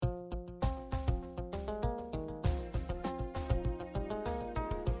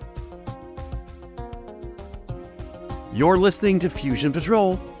You're listening to Fusion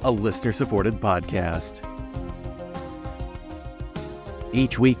Patrol, a listener-supported podcast.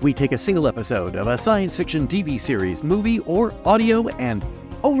 Each week, we take a single episode of a science fiction TV series, movie, or audio and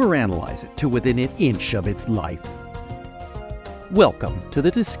overanalyze it to within an inch of its life. Welcome to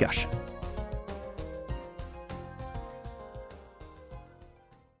the discussion.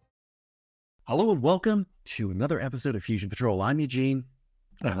 Hello and welcome to another episode of Fusion Patrol. I'm Eugene.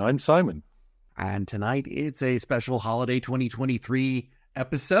 And I'm Simon. And tonight it's a special holiday 2023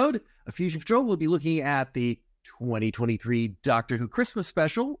 episode of Fusion Patrol. We'll be looking at the 2023 Doctor Who Christmas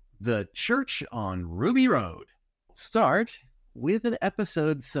special, The Church on Ruby Road. We'll start with an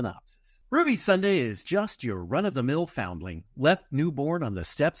episode synopsis. Ruby Sunday is just your run-of-the-mill foundling, left newborn on the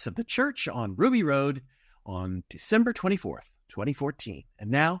steps of the church on Ruby Road on December 24th, 2014.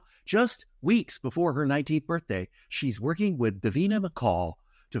 And now, just weeks before her 19th birthday, she's working with Davina McCall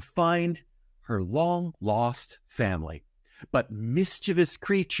to find her long-lost family. But mischievous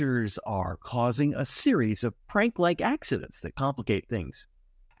creatures are causing a series of prank-like accidents that complicate things.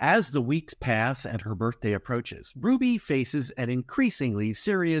 As the weeks pass and her birthday approaches, Ruby faces an increasingly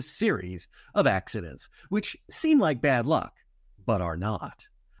serious series of accidents, which seem like bad luck, but are not.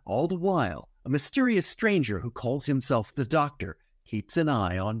 All the while, a mysterious stranger who calls himself the Doctor keeps an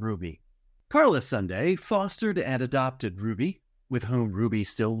eye on Ruby. Carla Sunday fostered and adopted Ruby, with whom Ruby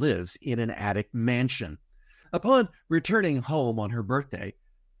still lives in an attic mansion. Upon returning home on her birthday,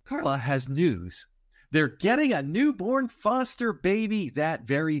 Carla has news. They're getting a newborn foster baby that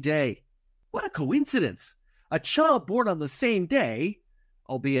very day. What a coincidence! A child born on the same day,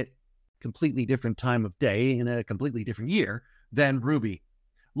 albeit completely different time of day in a completely different year, than Ruby.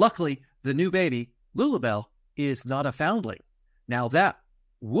 Luckily, the new baby, Lulabelle, is not a foundling. Now that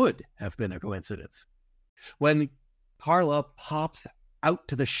would have been a coincidence. When Carla pops out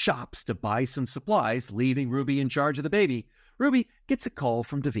to the shops to buy some supplies, leaving Ruby in charge of the baby, Ruby gets a call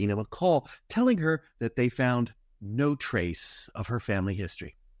from Davina McCall telling her that they found no trace of her family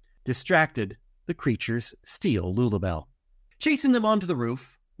history. Distracted, the creatures steal Lulabelle. Chasing them onto the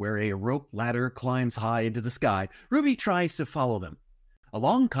roof, where a rope ladder climbs high into the sky, Ruby tries to follow them.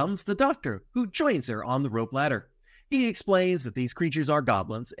 Along comes the Doctor, who joins her on the rope ladder. He explains that these creatures are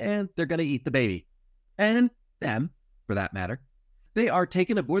goblins, and they're going to eat the baby. And them, for that matter. They are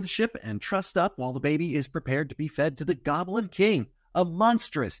taken aboard the ship and trussed up while the baby is prepared to be fed to the Goblin King, a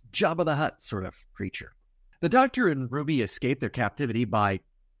monstrous Jabba the Hutt sort of creature. The Doctor and Ruby escape their captivity by,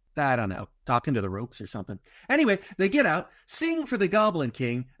 I don't know, talking to the ropes or something. Anyway, they get out, sing for the Goblin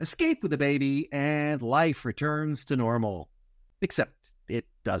King, escape with the baby, and life returns to normal. Except it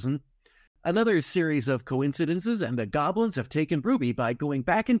doesn't. Another series of coincidences, and the goblins have taken Ruby by going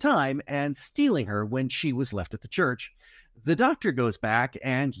back in time and stealing her when she was left at the church. The Doctor goes back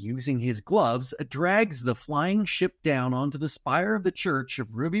and, using his gloves, drags the flying ship down onto the spire of the church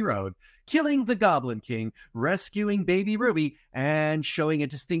of Ruby Road, killing the Goblin King, rescuing baby Ruby, and showing a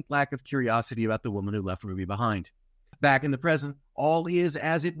distinct lack of curiosity about the woman who left Ruby behind. Back in the present, all is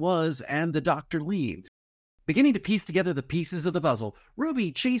as it was, and the Doctor leaves. Beginning to piece together the pieces of the puzzle,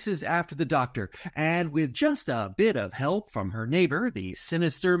 Ruby chases after the Doctor, and with just a bit of help from her neighbor, the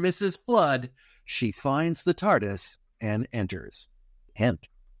sinister Mrs. Flood, she finds the TARDIS and enters.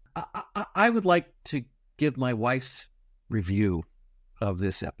 I would like to give my wife's review of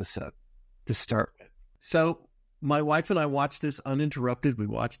this episode to start with. So, my wife and I watched this uninterrupted. We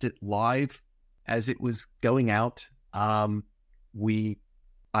watched it live as it was going out. I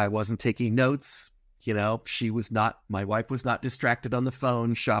wasn't taking notes. You know, my wife was not distracted on the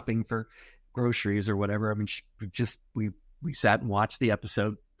phone shopping for groceries or whatever. I mean, we sat and watched the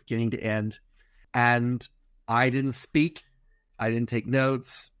episode beginning to end, and I didn't speak. I didn't take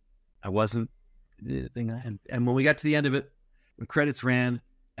notes. I wasn't anything. And when we got to the end of it, the credits ran,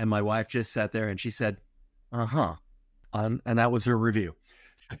 and my wife just sat there and she said, "Uh-huh." And that was her review.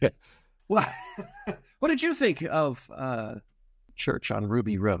 What did you think of Church on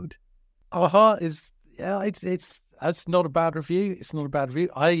Ruby Road? It's not a bad review. It's not a bad review.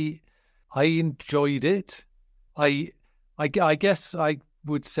 I enjoyed it. I guess I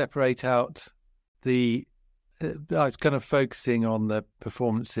would separate out I was kind of focusing on the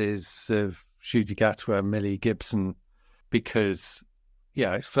performances of Ncuti Gatwa and Millie Gibson because,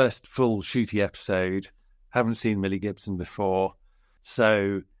 it's first full Ncuti episode. Haven't seen Millie Gibson before,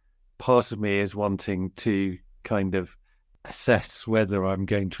 so part of me is wanting to kind of assess whether I'm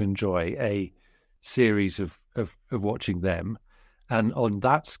going to enjoy a series of watching them. And on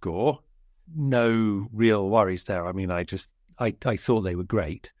that score, no real worries there. I mean, I thought they were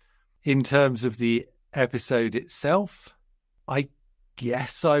great. In terms of the episode itself, I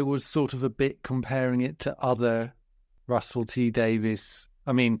guess I was sort of a bit comparing it to other Russell T Davies.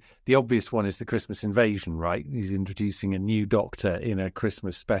 I mean, the obvious one is the Christmas Invasion, right? He's introducing a new Doctor in a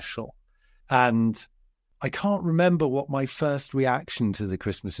Christmas special. And I can't remember what my first reaction to the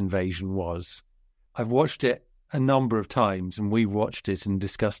Christmas Invasion was. I've watched it a number of times, and we watched it and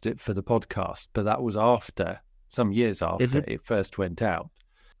discussed it for the podcast, but that was some years after it first went out.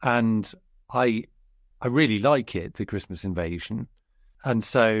 And I really like it, the Christmas Invasion. And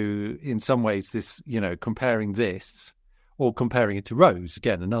so in some ways, this, comparing this or comparing it to Rose,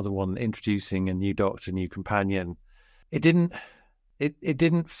 again, another one introducing a new Doctor, new companion, it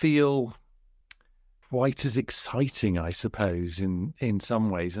didn't feel quite as exciting, I suppose, in some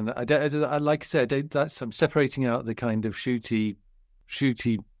ways. And I like I said, I'm separating out the kind of shooty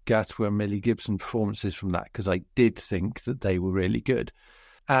Gatwa, Millie Gibson performances from that, because I did think that they were really good.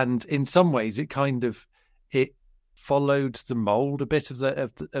 And in some ways, it followed the mold a bit of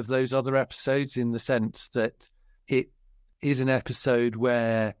those other episodes, in the sense that it is an episode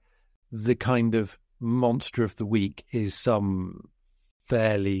where the kind of monster of the week is some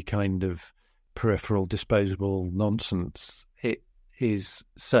fairly kind of peripheral, disposable nonsense. It is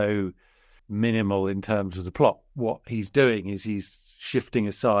so minimal in terms of the plot. What he's doing is he's shifting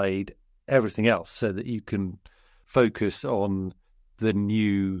aside everything else so that you can focus on the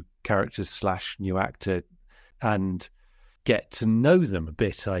new characters / new actor and get to know them a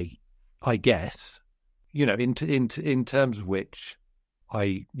bit, I guess, in terms of which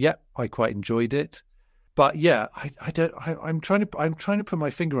I quite enjoyed it. But yeah, I'm trying to put my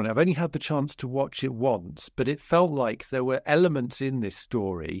finger on it. I've only had the chance to watch it once, but it felt like there were elements in this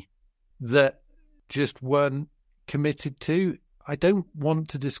story that just weren't committed to. I don't want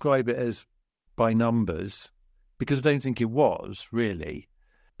to describe it as by numbers, because I don't think it was really.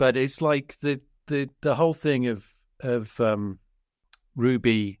 But it's like the whole thing of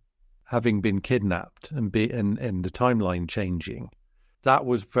Ruby having been kidnapped and the timeline changing. That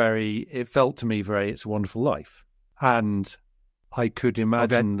was it felt to me very It's a Wonderful Life. And I could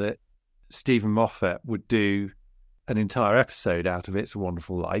imagine that Stephen Moffat would do an entire episode out of It's a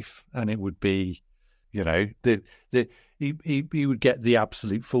Wonderful Life, and it would be, he would get the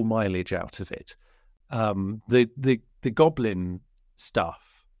absolute full mileage out of it. The Goblin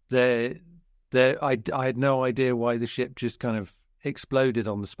stuff, I had no idea why the ship just kind of exploded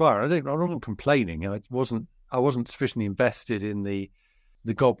on the spire. I wasn't complaining. I wasn't sufficiently invested in the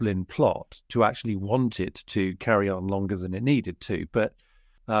Goblin plot to actually want it to carry on longer than it needed to. But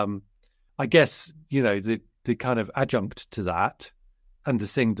I guess, the kind of adjunct to that, and the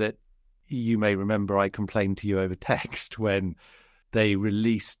thing that you may remember I complained to you over text when they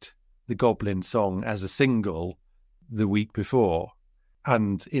released the Goblin song as a single the week before,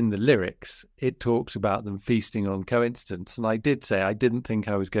 and in the lyrics it talks about them feasting on coincidence. And I did say I didn't think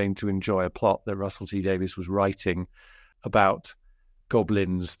I was going to enjoy a plot that Russell T Davies was writing about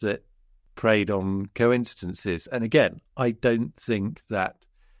goblins that preyed on coincidences. And again, I don't think that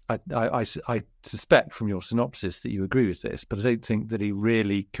I suspect from your synopsis that you agree with this, but I don't think that he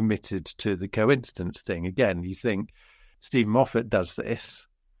really committed to the coincidence thing. Again, you think Stephen Moffat does this,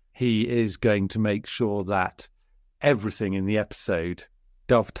 he is going to make sure that everything in the episode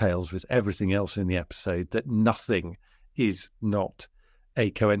dovetails with everything else in the episode, that nothing is not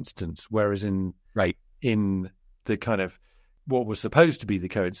a coincidence. Whereas in the kind of what was supposed to be the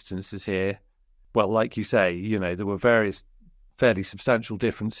coincidences here, well, like you say, there were various fairly substantial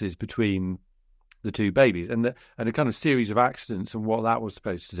differences between the two babies, and a kind of series of accidents and what that was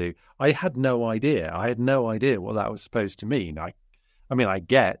supposed to do. I had no idea what that was supposed to mean. I mean, I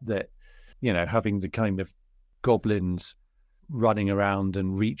get that, having the kind of goblins running around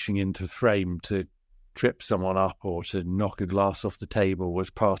and reaching into frame to trip someone up or to knock a glass off the table was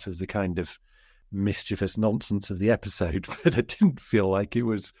part of the kind of mischievous nonsense of the episode, but it didn't feel like it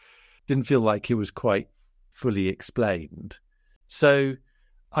was quite fully explained. So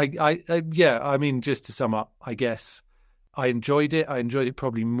I mean, just to sum up, I guess I enjoyed it. I enjoyed it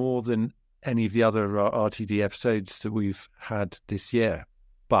probably more than any of the other RTD episodes that we've had this year,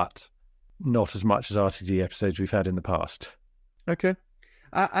 but not as much as RTD episodes we've had in the past. Okay.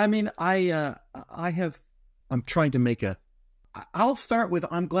 I'm trying to make I'll start with,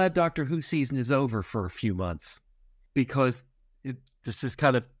 I'm glad Doctor Who season is over for a few months, because this is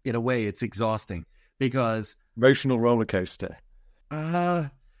kind of, in a way, it's exhausting, because emotional roller coaster.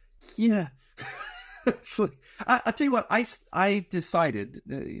 Yeah. I'll tell you what, I decided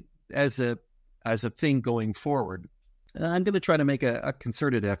as a thing going forward, I'm going to try to make a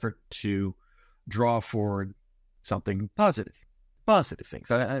concerted effort to draw forward something positive things.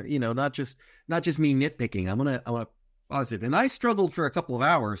 Not just me nitpicking. I want to positive. And I struggled for a couple of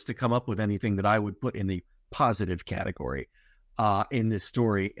hours to come up with anything that I would put in the positive category in this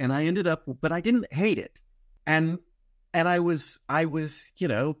story. And I ended up, but I didn't hate it. And I was,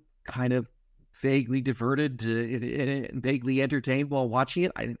 kind of vaguely diverted and vaguely entertained while watching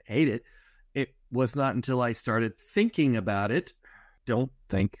it. I didn't hate it. It was not until I started thinking about it, that,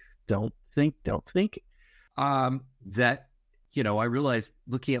 I realized,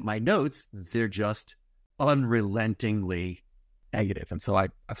 looking at my notes, they're just unrelentingly negative. And so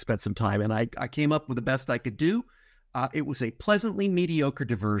I've spent some time, and I came up with the best I could do. It was a pleasantly mediocre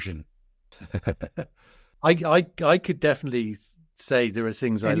diversion. I could definitely say there are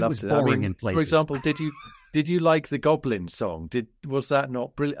things I loved. It was boring in places. For example, did you like the Goblin song? Was that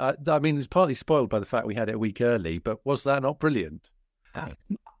not brilliant? I mean, it's partly spoiled by the fact we had it a week early, but was that not brilliant?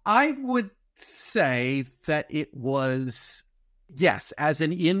 I would say that it was, yes, as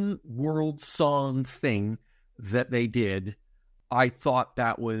an in-world song thing that they did, I thought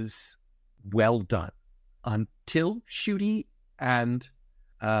that was well done until Ncuti and,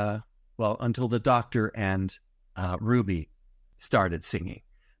 until the Doctor and Ruby started singing.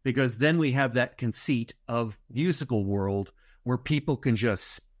 Because then we have that conceit of musical world where people can just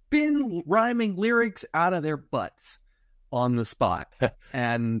spin rhyming lyrics out of their butts on the spot.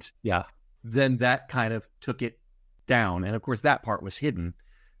 And then that kind of took it down. And of course, that part was hidden.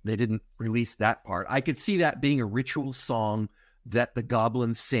 They didn't release that part. I could see that being a ritual song that the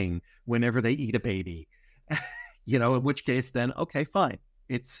goblins sing whenever they eat a baby. In which case then, okay, fine.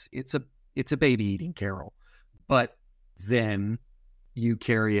 It's a baby eating carol. But then you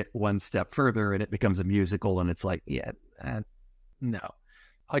carry it one step further and it becomes a musical, and it's like, no.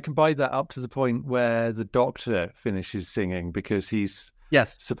 I can buy that up to the point where the Doctor finishes singing, because he's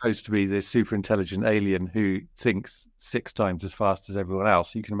supposed to be this super intelligent alien who thinks 6 times as fast as everyone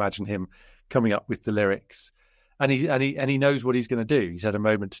else. You can imagine him coming up with the lyrics, and he knows what he's going to do. He's had a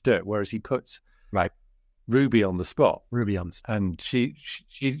moment to do it, whereas he puts Ruby on the spot. And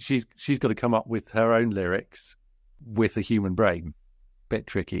she's got to come up with her own lyrics with a human brain. Bit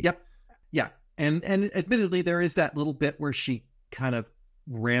tricky. Yep. Yeah. And admittedly, there is that little bit where she kind of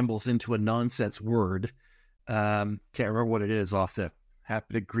rambles into a nonsense word. Can't remember what it is off the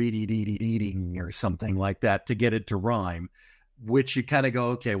happy to greedy eating or something like that to get it to rhyme, which you kind of go,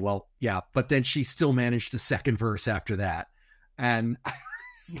 okay, well, yeah. But then she still managed a second verse after that. And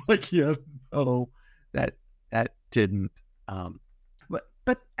it's like, that didn't.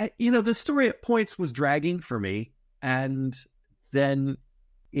 But the story at points was dragging for me. And then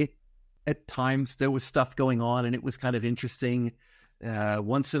at times there was stuff going on and it was kind of interesting.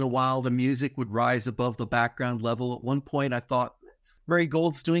 Once in a while, the music would rise above the background level. At one point, I thought Murray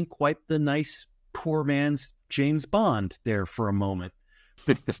Gold's doing quite the nice poor man's James Bond there for a moment,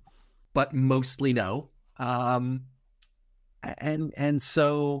 but mostly no. And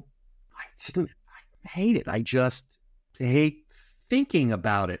so I hate it. I just hate thinking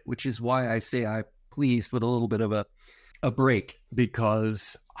about it, which is why I say I'm pleased with a little bit of a break,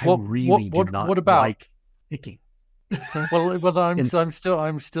 because I really do not like thinking. Well,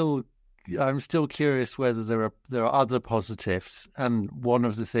 I'm still curious whether there are other positives, and one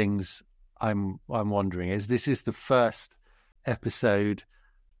of the things I'm wondering is, this is the first episode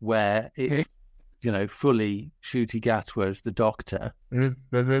where it's fully Ncuti Gatwa as the Doctor.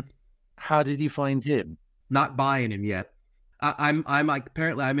 How did you find him? Not buying him yet. I'm like,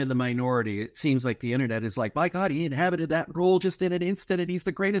 apparently I'm in the minority. It seems like the internet is like, my God, he inhabited that role just in an instant, and he's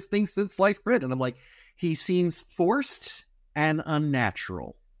the greatest thing since sliced bread. And I'm like, he seems forced and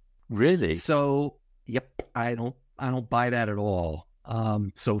unnatural. Really? So, yep, I don't buy that at all.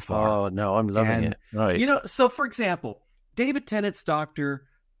 So far. Oh no, I'm loving it. Right. So for example, David Tennant's Doctor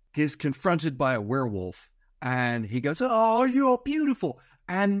is confronted by a werewolf, and he goes, "Oh, you're beautiful,"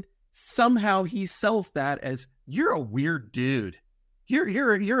 and somehow he sells that as, you're a weird dude.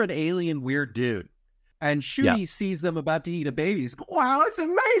 You're an alien weird dude. And Ncuti sees them about to eat a baby. He's like, wow, it's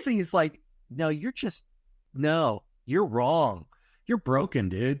amazing. He's like, no, you're wrong. You're broken,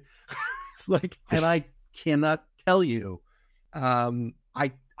 dude. It's like, and I cannot tell you. I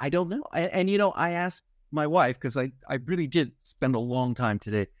don't know. And I asked my wife, because I really did spend a long time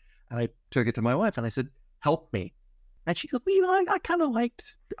today. And I took it to my wife and I said, help me. And she goes, well, I kind of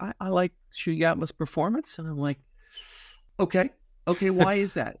liked Ncuti Gatwa's performance. And I'm like, okay, why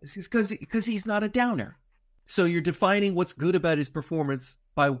is that? It's because he's not a downer. So you're defining what's good about his performance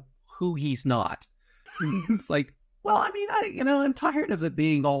by who he's not. It's like, well, I mean, I'm tired of it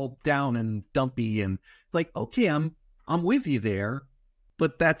being all down and dumpy, and it's like, okay, I'm with you there,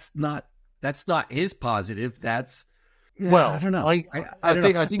 but that's not his positive. That's, well, I don't know. I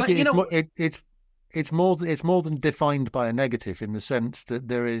think it's more than defined by a negative, in the sense that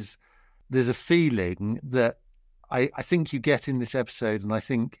there is there's a feeling that I think you get in this episode, and I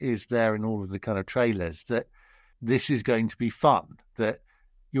think is there in all of the kind of trailers, that this is going to be fun, that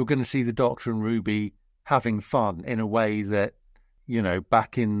you're going to see the Doctor and Ruby having fun in a way that, you know,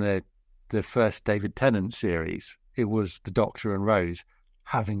 back in the first David Tennant series, it was the Doctor and Rose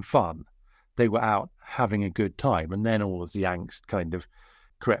having fun. They were out having a good time, and then all of the angst kind of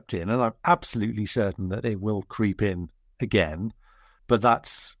crept in. And I'm absolutely certain that it will creep in again, but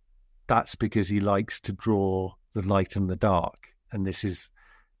that's because he likes to draw the light and the dark, and this is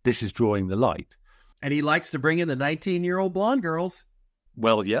drawing the light. And he likes to bring in the 19-year-old blonde girls.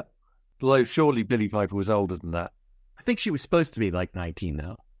 Well, yeah. Although surely Billie Piper was older than that. I think she was supposed to be like 19,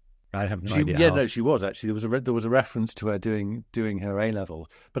 though. I have no idea. Yeah, no, she was actually. There was a reference to her doing her A level.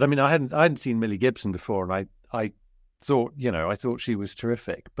 But I mean, I hadn't seen Millie Gibson before, and I thought, you know, I thought she was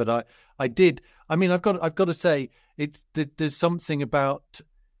terrific. But I did. I mean, I've got to say, there's something about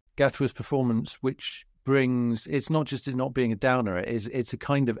Gatwa's performance which brings. It's not just it not being a downer. It's a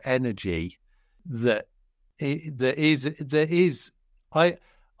kind of energy that there is. I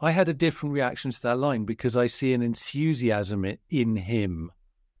had a different reaction to that line because I see an enthusiasm in him.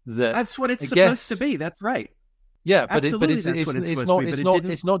 That's what it's supposed to be. That's right. Yeah, but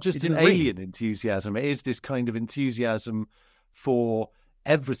it's not just an alien enthusiasm. It is this kind of enthusiasm for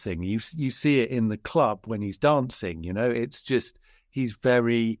everything. You see it in the club when he's dancing. You know, it's just he's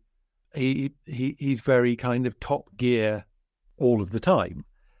very kind of top gear all of the time,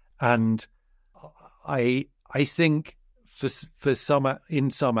 and I think for some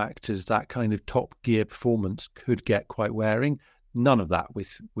actors that kind of top gear performance could get quite wearing. None of that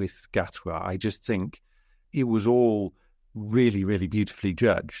with Gatwa. I just think it was all really, really beautifully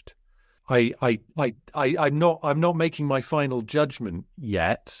judged. I'm not making my final judgment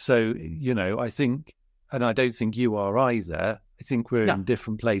yet. So, you know, I think, and I don't think you are either. I think we're in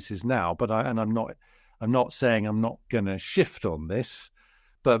different places now, but I'm not saying I'm not going to shift on this,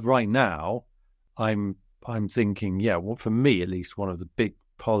 but right now I'm thinking, yeah, well, for me at least, one of the big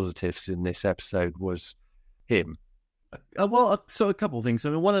positives in this episode was him. So a couple of things. I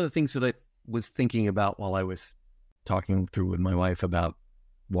mean, one of the things that I was thinking about while I was talking through with my wife about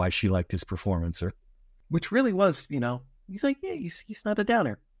why she liked his performance, which really was, you know, he's like, yeah, he's not a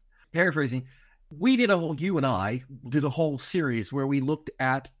downer. Paraphrasing, you and I did a whole series where we looked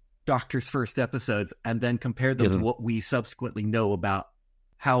at Doctor's first episodes and then compared them to what we subsequently know about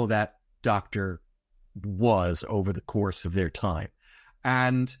how that Doctor was over the course of their time.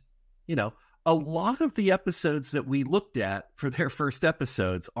 And, you know, a lot of the episodes that we looked at for their first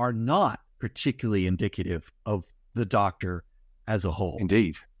episodes are not particularly indicative of the Doctor as a whole.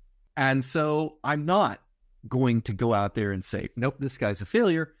 Indeed. And so I'm not going to go out there and say, nope, this guy's a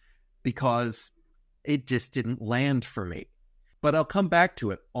failure, because it just didn't land for me. But I'll come back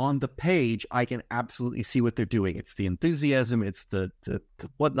to it. On the page, I can absolutely see what they're doing. It's the enthusiasm, it's the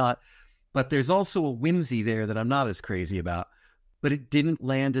whatnot. But there's also a whimsy there that I'm not as crazy about. But it didn't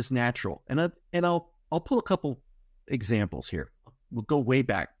land as natural. And I'll pull a couple examples here. We'll go way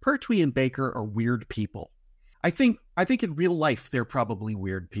back. Pertwee and Baker are weird people. I think in real life they're probably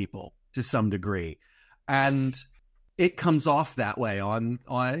weird people to some degree, and it comes off that way on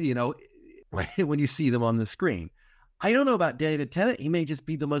you know, when you see them on the screen. I don't know about David Tennant. He may just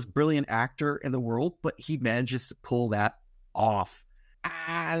be the most brilliant actor in the world, but he manages to pull that off.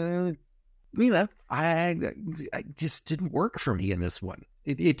 And you know, I just didn't work for me in this one.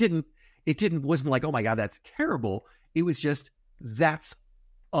 It wasn't like, oh my God, that's terrible. It was just, that's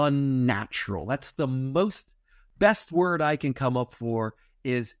unnatural. That's the best word I can come up for,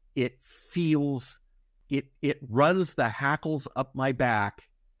 is it feels, it runs the hackles up my back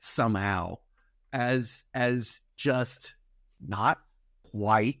somehow as just not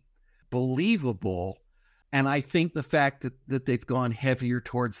quite believable. And I think the fact that they've gone heavier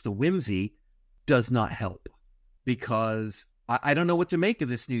towards the whimsy does not help, because I don't know what to make of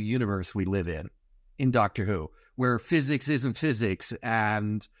this new universe we live in Doctor Who, where physics isn't physics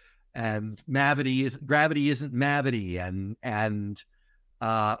and gravity isn't mavity, and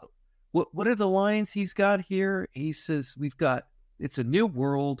what are the lines he's got here? He says it's a new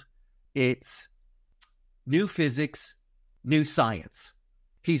world, it's new physics, new science.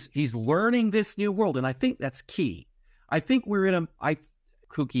 He's learning this new world, and I think that's key. I think we're in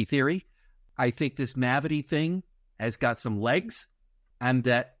kooky theory. I think this Mavity thing has got some legs, and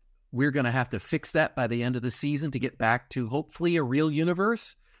that we're going to have to fix that by the end of the season to get back to hopefully a real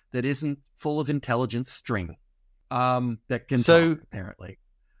universe that isn't full of intelligent string that can talk, apparently.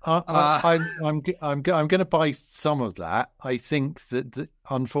 I'm going to buy some of that. I think that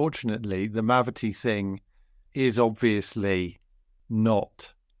unfortunately the Mavity thing is obviously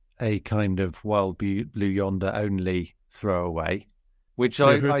not a kind of Wild Blue Yonder only throwaway, which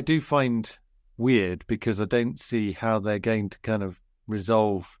I do find weird, because I don't see how they're going to kind of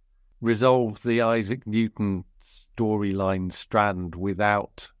resolve the Isaac Newton storyline strand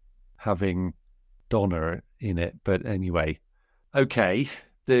without having Donna in it. But anyway, okay,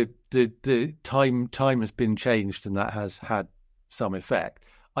 the time has been changed, and that has had some effect.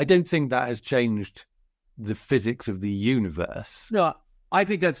 I don't think that has changed the physics of the universe. No, I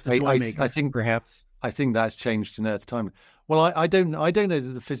think that's the toy maker. I think perhaps. I think that's changed in Earth time. Well, I don't know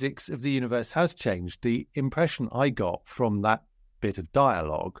that the physics of the universe has changed. The impression I got from that bit of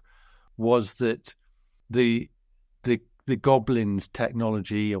dialogue was that the goblins'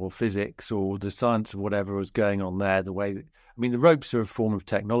 technology or physics or the science of whatever was going on there, the ropes are a form of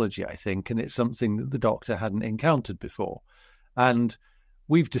technology, I think, and it's something that the Doctor hadn't encountered before. And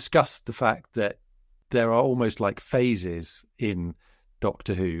we've discussed the fact that there are almost like phases in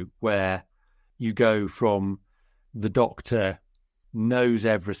Doctor Who where you go from the Doctor knows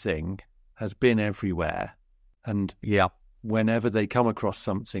everything, has been everywhere, and whenever they come across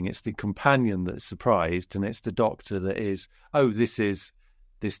something, it's the companion that's surprised, and it's the Doctor that is, this is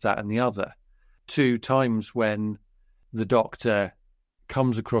this, that, and the other. To times when the Doctor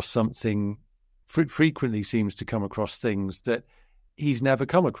comes across something, frequently seems to come across things that he's never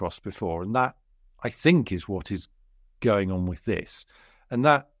come across before, and that, I think, is what is going on with this. And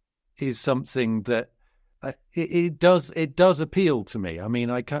that is something that it does appeal to me. I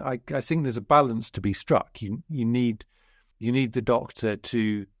mean, I think there's a balance to be struck. You need the Doctor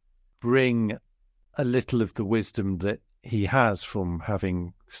to bring a little of the wisdom that he has from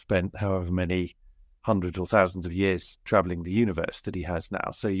having spent however many hundreds or thousands of years traveling the universe that he has now.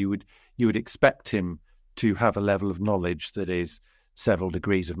 So you would expect him to have a level of knowledge that is several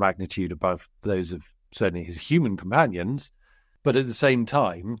degrees of magnitude above those of certainly his human companions. But at the same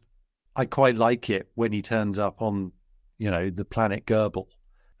time, I quite like it when he turns up on, the planet Gorbal,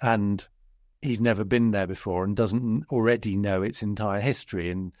 and he's never been there before and doesn't already know its entire history.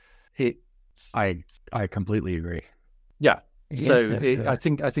 And I completely agree. Yeah. So I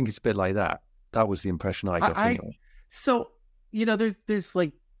think it's a bit like that. That was the impression I got. Anyway. So, there's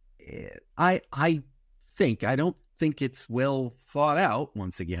like, I don't think it's well thought out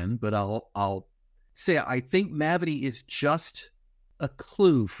once again, but I'll say I think Mavity is just a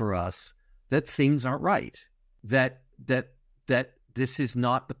clue for us that things aren't right, that this is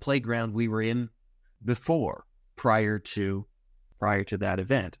not the playground we were in before, prior to that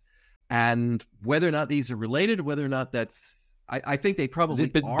event. And whether or not these are related, whether or not I think they probably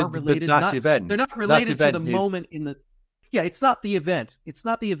are related. But event, they're not related to the moment in the. Yeah, it's not the event. It's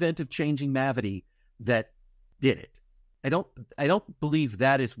not the event of changing Mavity that did it. I don't believe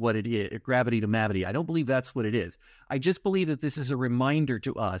that is what it is. Gravity to Mavity. I don't believe that's what it is. I just believe that this is a reminder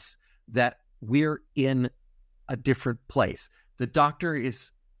to us that we're in a different place. The Doctor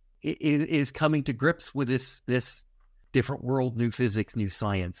is coming to grips with this different world, new physics, new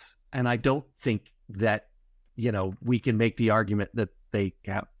science, and I don't think that we can make the argument that they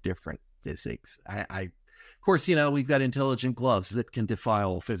have different physics. Of course, we've got intelligent gloves that can defy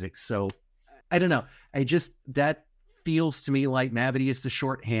all physics. So I don't know. That feels to me like Mavity is the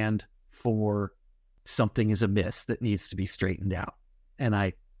shorthand for something is amiss that needs to be straightened out.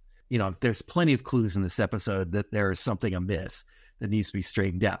 And there's plenty of clues in this episode that there is something amiss that needs to be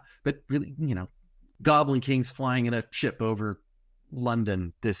straightened out. But really, Goblin King's flying in a ship over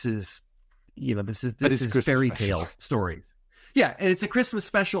London. This is fairy tale stories. Yeah, and it's a Christmas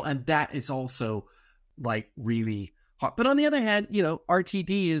special, and that is also like really hard. But on the other hand,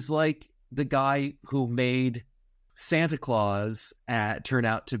 RTD is like the guy who made Santa Claus turn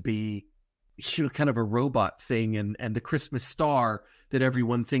out to be kind of a robot thing, and the Christmas star that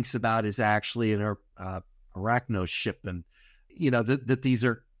everyone thinks about is actually an Arachno ship, and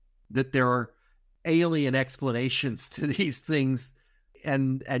that there are alien explanations to these things,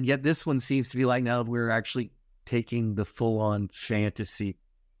 and yet this one seems to be like, now we're actually taking the full on fantasy.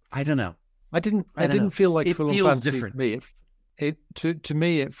 I don't know. I didn't feel like it full on fantasy different. To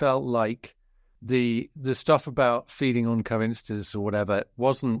me it felt like the stuff about feeding on coincidence or whatever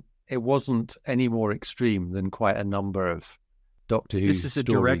wasn't any more extreme than quite a number of Doctor Who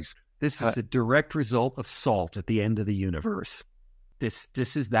stories. This is a direct result of Salt at the end of the universe. This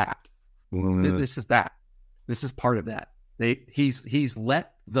is that. This is that. This is part of that. He's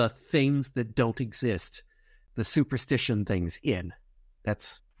let the things that don't exist, the superstition things, in.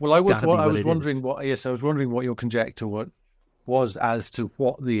 That's well. I was wondering what your conjecture was as to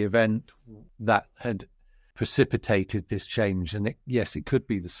what the event that had precipitated this change, and it could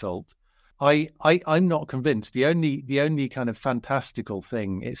be the Salt. I'm not convinced. The only kind of fantastical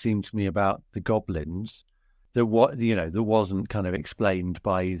thing it seemed to me about the goblins that wasn't kind of explained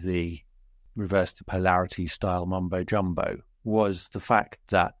by the reverse the polarity style mumbo jumbo was the fact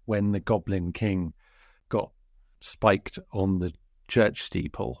that when the Goblin King got spiked on the church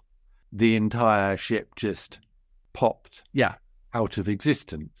steeple, the entire ship just popped out of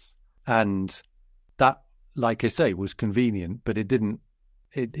existence. And that, like I say, was convenient, but it didn't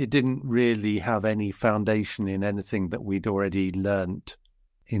really have any foundation in anything that we'd already learnt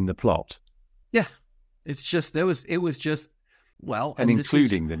in the plot. Yeah. It's just, it was just, well. And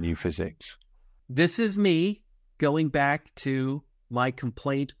including the new physics. This is me going back to my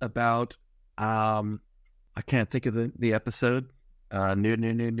complaint about, I can't think of the episode. New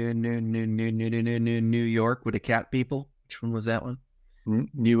York with the cat people. Which one was that one?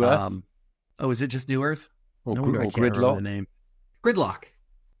 New Earth. Is it just New Earth? Or Gridlock? The name. Gridlock.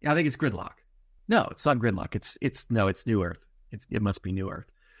 Yeah, I think it's Gridlock. No, it's not Gridlock. It's New Earth. It must be New Earth.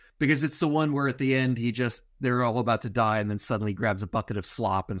 Because it's the one where at the end they're all about to die and then suddenly grabs a bucket of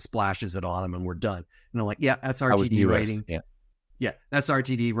slop and splashes it on them and we're done. And I'm like, yeah, that's RTD writing. Yeah, that's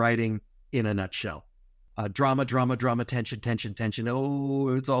RTD writing in a nutshell. Drama, tension. Oh,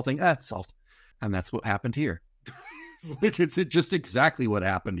 it's all that's salt. And that's what happened here. It's just exactly what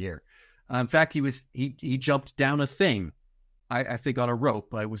happened here. In fact, he jumped down a thing. I think on a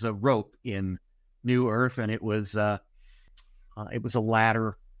rope. It was a rope in New Earth, and it was a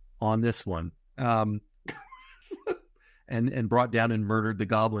ladder on this one, and brought down and murdered the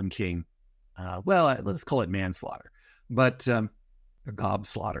Goblin King. Let's call it manslaughter, but or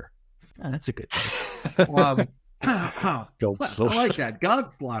gobslaughter. That's a good thing. I like that,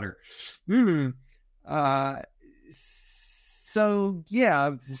 gobslaughter. So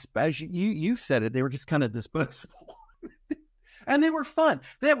yeah, as you said it, they were just kind of disposable. And they were fun.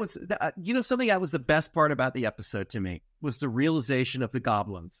 That was, something that was the best part about the episode to me was the realization of the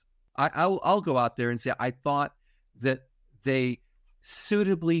goblins. I'll go out there and say I thought that they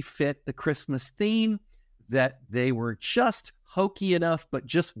suitably fit the Christmas theme, that they were just hokey enough, but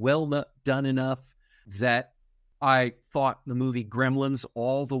just well done enough that I thought the movie Gremlins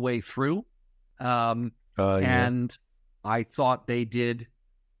all the way through. And I thought they did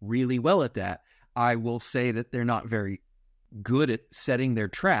really well at that. I will say that they're not very good at setting their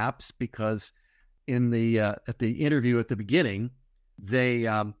traps because in the at the interview at the beginning, they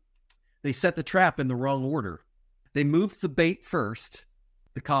set the trap in the wrong order. They moved the bait first,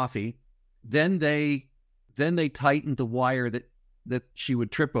 the coffee, then they tightened the wire that she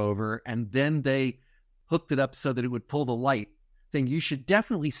would trip over, and then they hooked it up so that it would pull the light thing. You should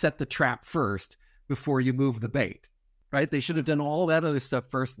definitely set the trap first before you move the bait, right? They should have done all that other stuff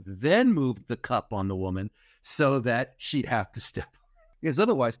first, then moved the cup on the woman so that she'd have to step, because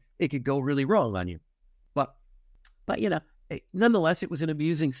otherwise it could go really wrong on you. But nonetheless, it was an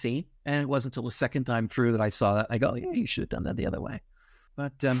amusing scene, and it wasn't until the second time through that I saw that. I go, yeah, you should have done that the other way.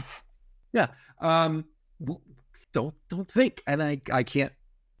 But don't think, and I can't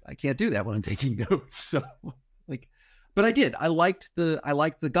do that when I'm taking notes. So but I did. I liked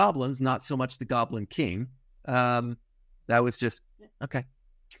the goblins, not so much the Goblin King. That was just okay.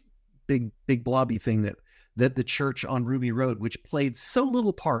 Big blobby thing that the church on Ruby Road, which played so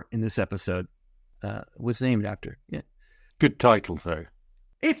little part in this episode, was named after. Yeah. Good title, though.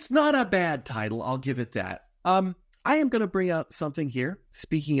 It's not a bad title. I'll give it that. I am going to bring out something here.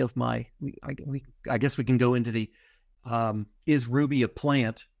 Speaking of I guess we can go into the, is Ruby a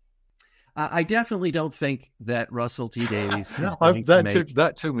plant? I definitely don't think that Russell T Davies is going to make...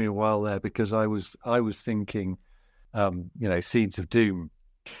 That took me a while there because I was thinking, Seeds of Doom.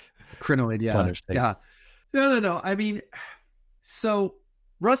 Crinoid, yeah. Kind of thing. Yeah. No. I mean, so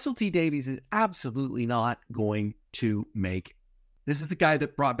Russell T Davies is absolutely not going to make... This is the guy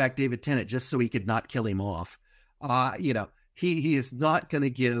that brought back David Tennant just so he could not kill him off. He is not going to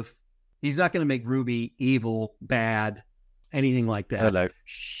give... He's not going to make Ruby evil, bad, anything like that. Hello.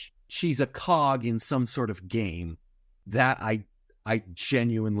 She's a cog in some sort of game. That I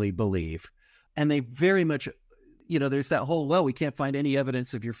genuinely believe. And they very much... there's that whole, we can't find any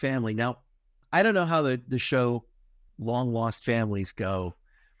evidence of your family. Now, I don't know how the show Long Lost Families go,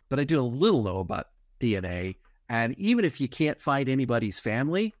 but I do a little know about DNA. And even if you can't find anybody's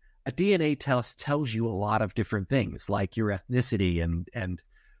family, a DNA test tells you a lot of different things, like your ethnicity and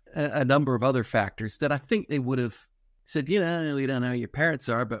a number of other factors that I think they would have said, we don't know who your parents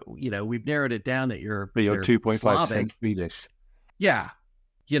are, but, we've narrowed it down that you're 2.5% Swedish. Yeah.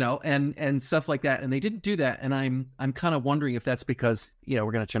 And stuff like that. And they didn't do that. And I'm kind of wondering if that's because, we're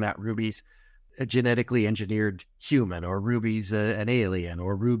going to turn out Ruby's a genetically engineered human, or Ruby's an alien,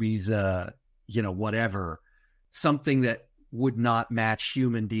 or Ruby's whatever, something that would not match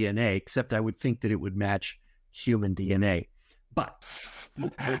human DNA, except I would think that it would match human DNA. But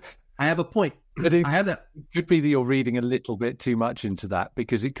I have a point. But I have that. It could be that you're reading a little bit too much into that,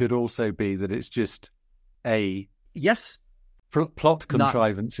 because it could also be that it's just a plot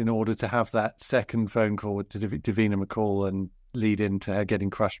contrivance in order to have that second phone call with Davina McCall and lead into her getting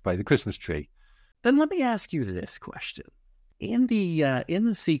crushed by the Christmas tree. Then let me ask you this question: in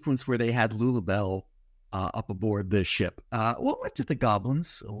the sequence where they had Lulabelle up aboard the ship, what did the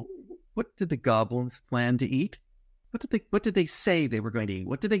goblins plan to eat? What did they say they were going to eat?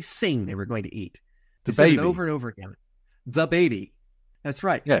 What did they sing they were going to eat? The baby. Said it over and over again. The baby. That's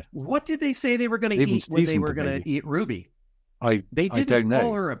right. Yeah. What did they say they were going to eat when they were going to eat Ruby? They didn't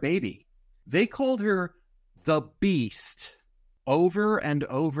call her a baby. They called her the Beast over and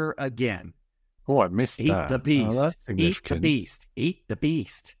over again. Oh, I missed that. Eat the beast. Oh, that's eat the beast. Eat the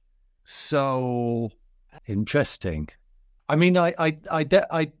beast. So interesting. I mean, I'm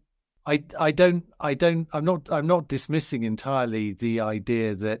not dismissing entirely the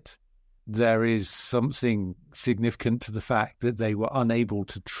idea that there is something significant to the fact that they were unable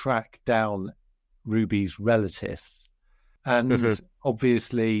to track down Ruby's relatives. And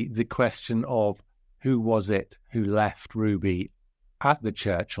obviously the question of who was it who left Ruby at the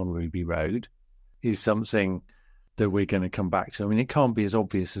church on Ruby Road is something that we're going to come back to. I mean, it can't be as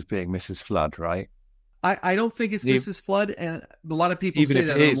obvious as being Mrs. Flood, right? I don't think it's Mrs. Flood, and a lot of people even say if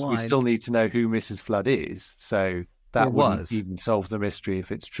that it is, online. we still need to know who Mrs. Flood is. So that wouldn't even solve the mystery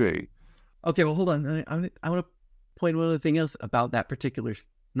if it's true. Okay, well, hold on. I want to point one other thing else about that particular,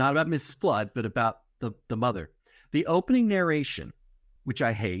 not about Mrs. Flood, but about the mother. The opening narration, which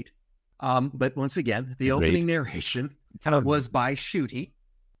I hate, but once again, the opening narration was by Ncuti,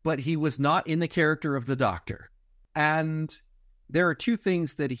 but he was not in the character of the Doctor. And there are two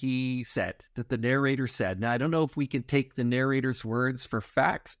things that he said, that the narrator said. Now, I don't know if we can take the narrator's words for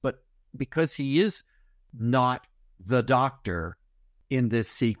facts, but because he is not the Doctor in this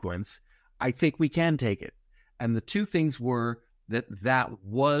sequence, I think we can take it. And the two things were that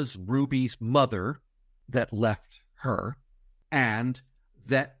was Ruby's mother that left her, and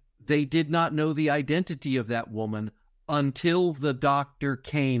that they did not know the identity of that woman until the Doctor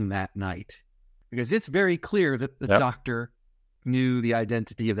came that night. Because it's very clear that the Doctor knew the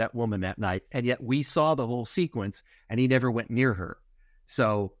identity of that woman that night, and yet we saw the whole sequence and he never went near her.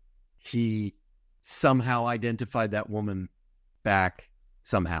 So he somehow identified that woman back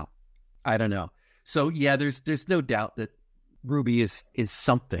somehow. I don't know. So yeah, there's no doubt that Ruby is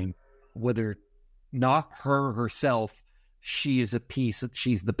something, whether not her herself, she is a piece,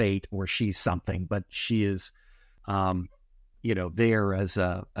 she's the bait, or she's something, but she is there as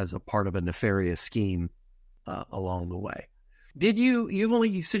a part of a nefarious scheme along the way.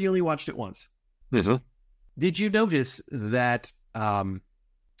 You said you only watched it once. Mm-hmm. Did you notice that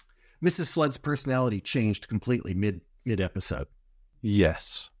Mrs. Flood's personality changed completely mid episode?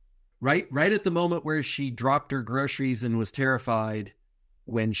 Yes. Right at the moment where she dropped her groceries and was terrified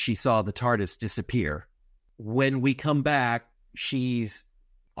when she saw the TARDIS disappear. When we come back, she's,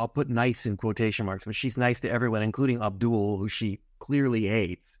 I'll put nice in quotation marks, but she's nice to everyone, including Abdul, who she clearly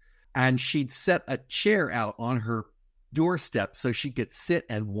hates. And she'd set a chair out on her doorstep so she could sit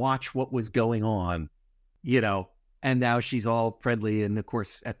and watch what was going on, and now she's all friendly. And of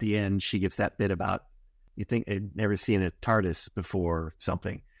course, at the end, she gives that bit about, you think they'd never seen a TARDIS before or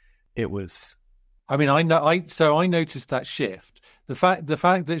something. It was, I mean, I noticed that shift. The fact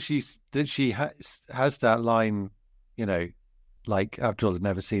that she has that line, like Abdul had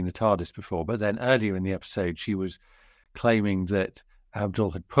never seen the TARDIS before, but then earlier in the episode, she was claiming that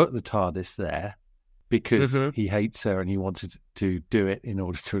Abdul had put the TARDIS there because he hates her and he wanted to do it in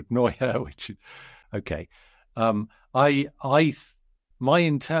order to annoy her, which, okay. My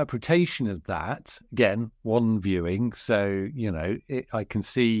interpretation of that, again, one viewing, so, I can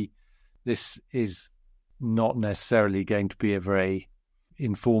see this is not necessarily going to be a very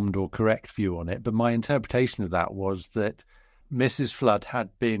informed or correct view on it, but my interpretation of that was that Mrs. Flood had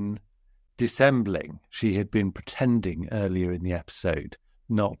been dissembling. She had been pretending earlier in the episode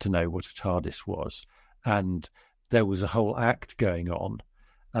not to know what a TARDIS was, and there was a whole act going on.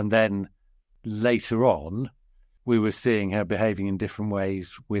 And then later on, we were seeing her behaving in different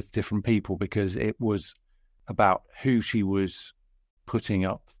ways with different people because it was about who she was putting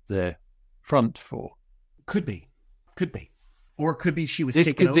up the front for. Could be. Or it could be she was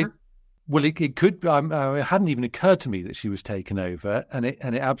taken over. It could. It hadn't even occurred to me that she was taken over, and it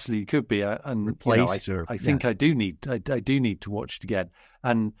absolutely could be. And replaced. I think I do need to watch it again.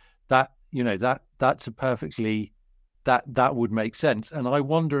 And that that's a perfectly that would make sense. And I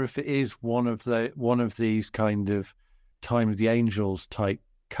wonder if it is one of these kind of Time of the Angels type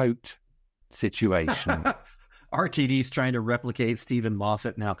coat situation. RTD's trying to replicate Stephen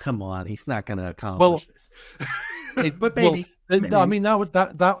Moffat. Now, come on, he's not going to accomplish this. But maybe. I mean,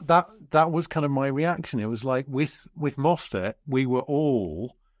 that was kind of my reaction. It was like with Moffat, we were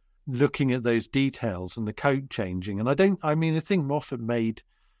all looking at those details and the coat changing. And I think Moffat made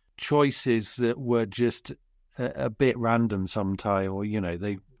choices that were just a bit random sometimes, or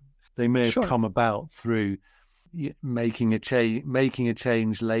they may have come about through making a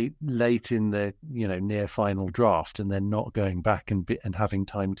change late in the near final draft, and then not going back and having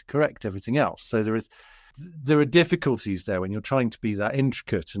time to correct everything else. So there are difficulties there when you're trying to be that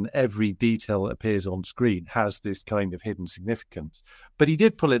intricate, and every detail that appears on screen has this kind of hidden significance. But he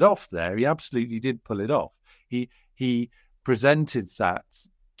did pull it off there. He absolutely did pull it off. He presented that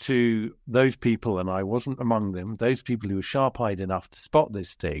to those people, and I wasn't among them, those people who were sharp-eyed enough to spot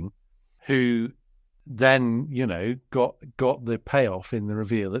this thing, who then, got the payoff in the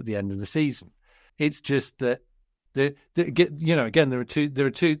reveal at the end of the season. It's just that again, there were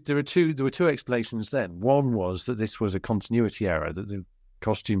two explanations then. One was that this was a continuity error, that the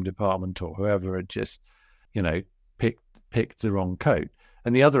costume department or whoever had just, picked the wrong coat.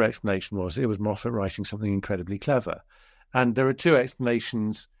 And the other explanation was it was Moffat writing something incredibly clever. And there are two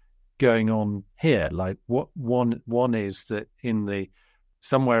explanations going on here. Like one is that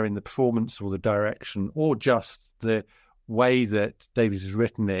somewhere in the performance or the direction, or just the way that Davies has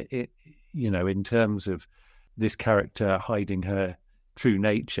written it, in terms of this character hiding her true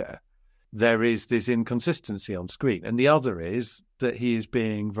nature, there is this inconsistency on screen. And the other is that he is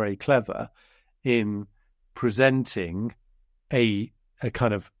being very clever in presenting a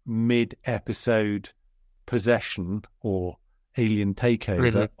kind of mid-episode possession or alien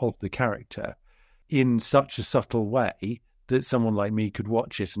takeover of the character in such a subtle way that someone like me could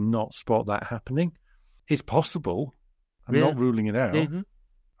watch it and not spot that happening. It's possible. I'm not ruling it out. Mm-hmm.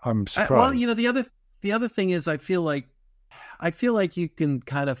 I'm surprised. The other thing is, I feel like you can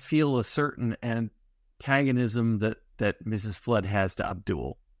kind of feel a certain antagonism that Mrs. Flood has to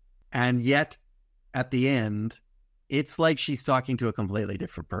Abdul, and yet at the end, it's like she's talking to a completely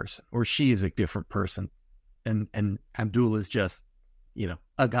different person, or she is a different person, and Abdul is just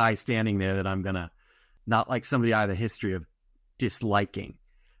a guy standing there that I'm gonna not like somebody I have a history of disliking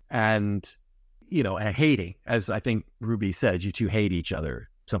and hating, as I think Ruby said, you two hate each other,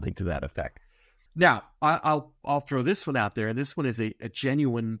 something to that effect. Now, I'll throw this one out there, and this one is a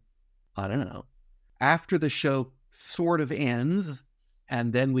genuine, I don't know, after the show sort of ends,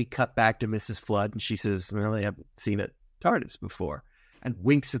 and then we cut back to Mrs. Flood, and she says, well, I haven't seen a TARDIS before, and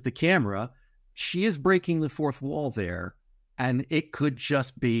winks at the camera. She is breaking the fourth wall there, and it could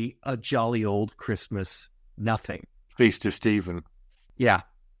just be a jolly old Christmas nothing. Feast of Stephen. Yeah,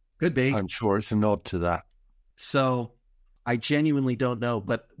 could be. I'm sure it's a nod to that. So I genuinely don't know.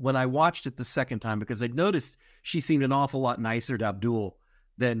 But when I watched it the second time, because I noticed she seemed an awful lot nicer to Abdul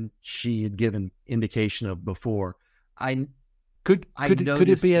than she had given indication of before, Could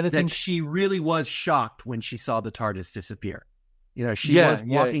it be anything? That she really was shocked when she saw the TARDIS disappear. She was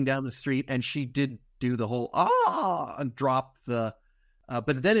walking down the street, and she did do the whole and drop the.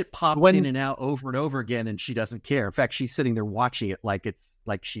 But then it pops in and out over and over again, and she doesn't care. In fact, she's sitting there watching it like it's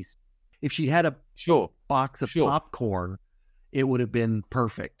like if she had a box of popcorn, it would have been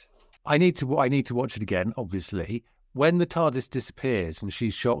perfect. I need to watch it again. Obviously, when the TARDIS disappears and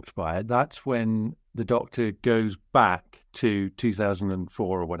she's shocked by it, that's when the Doctor goes back to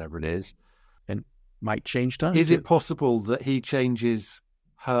 2004 or whatever it is, and might change time. Is it possible that he changes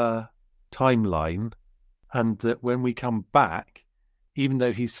her timeline, and that when we come back, even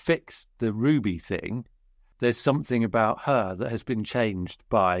though he's fixed the Ruby thing, there's something about her that has been changed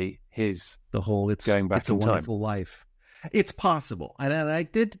by the whole going back in time? It's a Wonderful Life. It's possible, and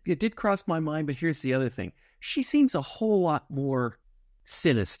it did cross my mind. But here's the other thing: she seems a whole lot more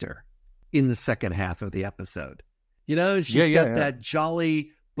sinister in the second half of the episode. She's got that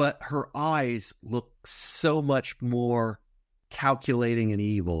jolly, but her eyes look so much more calculating and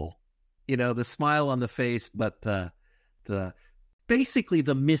evil. The smile on the face, but the basically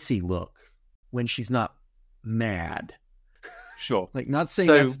the Missy look when she's not mad. Sure. Like, not saying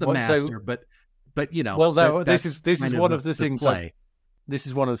that's the master, but Well, this is one of the things. This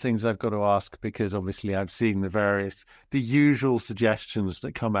is one of the things I've got to ask, because obviously I've seen the usual suggestions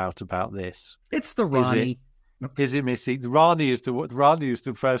that come out about this. It's the Rani. Is it Missy? The Rani is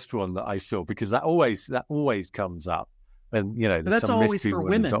the first one that I saw, because that always comes up, and that's always for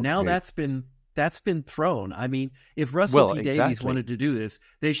women. Now that's been that's been thrown. I mean, if Russell T Davies wanted to do this,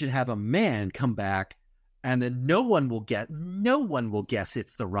 they should have a man come back, and then no one will guess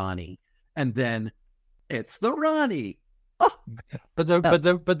it's the Ronnie, and then it's the Ronnie. Oh. But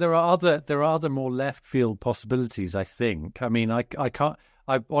there are other more left field possibilities, I think. I mean, I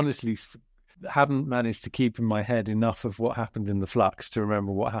honestly haven't managed to keep in my head enough of what happened in the Flux to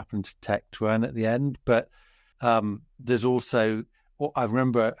remember what happened to Tech Tuan at the end. But there's also, I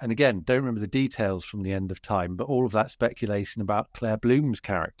remember, and again, don't remember the details from the end of Time, but all of that speculation about Claire Bloom's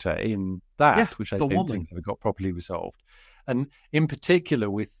character in that, which I don't think ever got properly resolved. And in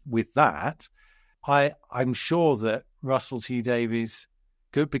particular with that, I'm sure that Russell T Davies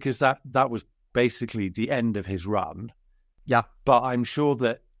could, because that was basically the end of his run. Yeah. But I'm sure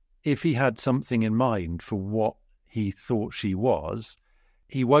that if he had something in mind for what he thought she was,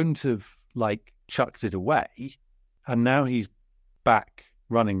 he won't have chucked it away. And now he's back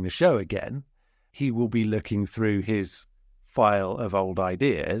running the show again. He will be looking through his file of old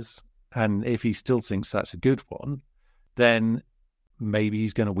ideas. And if he still thinks that's a good one, then maybe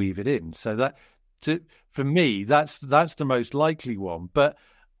he's going to weave it in. So for me, that's the most likely one. But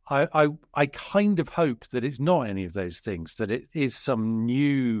I kind of hope that it's not any of those things, that it is some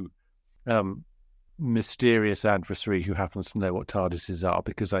new mysterious adversary who happens to know what TARDISes are,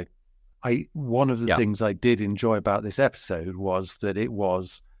 because one of the things I did enjoy about this episode was that it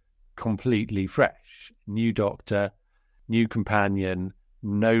was completely fresh. New Doctor, new companion,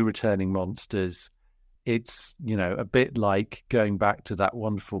 no returning monsters. It's, a bit like going back to that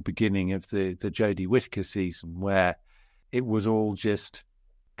wonderful beginning of the Jodie Whittaker season, where it was all just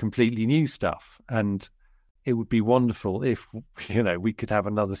completely new stuff. And it would be wonderful if, we could have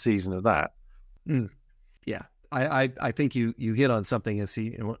another season of that. Yeah. I think you hit on something as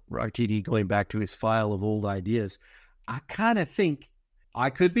RTD going back to his file of old ideas. I kind of think, I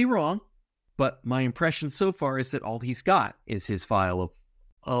could be wrong, but my impression so far is that all he's got is his file of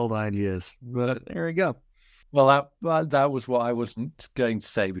old ideas. But there we go. Well, that was what I wasn't going to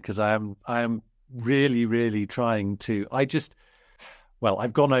say, because I am really, really trying to.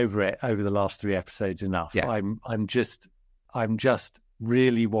 I've gone over it over the last 3 episodes enough. Yeah. I'm just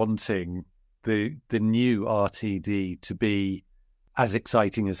really wanting the new RTD to be as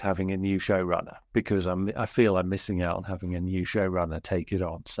exciting as having a new showrunner, because I feel I'm missing out on having a new showrunner take it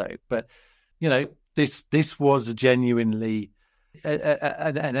on. So, but this was a genuinely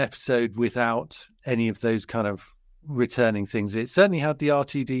an episode without any of those kind of returning things. It certainly had the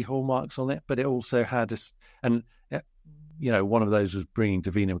RTD hallmarks on it, but it also had one of those was bringing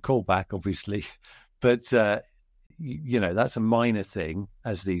Davina McCall back, obviously, but that's a minor thing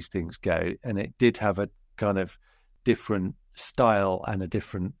as these things go, and it did have a kind of different style and a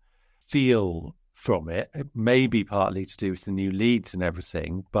different feel from it. It may be partly to do with the new leads and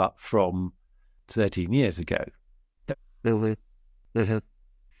everything, but from 13 years ago. Mm-hmm.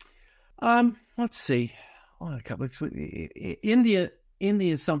 Let's see. In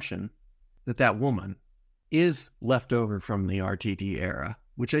the assumption that woman is left over from the RTD era,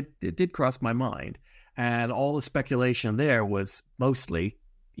 which it did cross my mind, and all the speculation there was mostly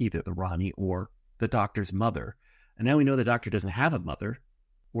either the Ronnie or the Doctor's mother. And now we know the Doctor doesn't have a mother,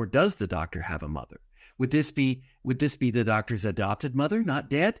 or does the Doctor have a mother? Would this be the Doctor's adopted mother, not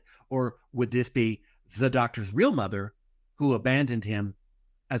dead, or would this be the Doctor's real mother who abandoned him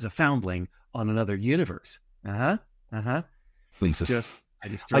as a foundling on another universe? I just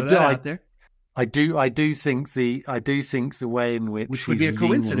throw that out there. I do think the way in which would be a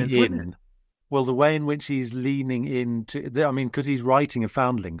coincidence, wouldn't it? Well, the way in which he's leaning into, because he's writing a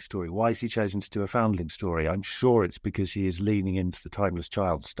foundling story. Why has he chosen to do a foundling story? I'm sure it's because he is leaning into the Timeless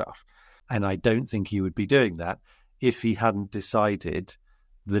Child stuff, and I don't think he would be doing that if he hadn't decided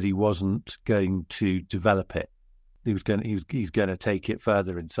that he wasn't going to develop it. He's going to take it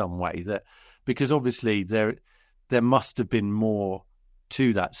further in some way. Because obviously there must have been more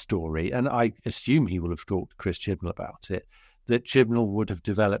to that story, and I assume he will have talked to Chris Chibnall about it, that Chibnall would have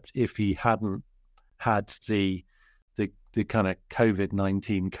developed if he hadn't had the kind of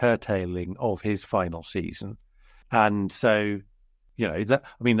COVID-19 curtailing of his final season. And so, that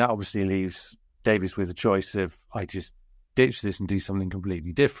obviously leaves Davies with a choice of, I just ditch this and do something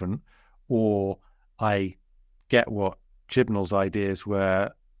completely different, or I get what Chibnall's ideas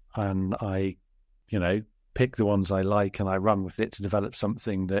were and I, pick the ones I like and I run with it to develop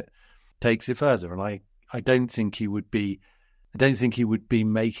something that takes it further. And I don't think he would be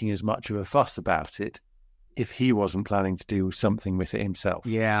making as much of a fuss about it if he wasn't planning to do something with it himself.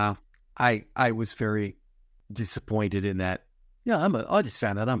 Yeah, I was very disappointed in that. Yeah, I just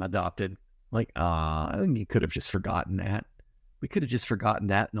found out I'm adopted. You could have just forgotten that. We could have just forgotten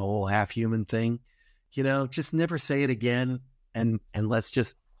that in the whole half-human thing. Just never say it again, and let's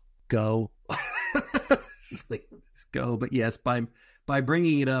just go. Let's go. But yes, by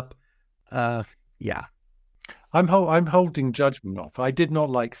bringing it up, yeah. I'm holding judgment off. I did not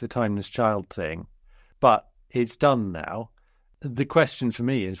like the Timeless Child thing, but it's done now. The question for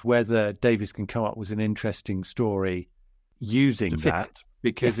me is whether Davies can come up with an interesting story using that,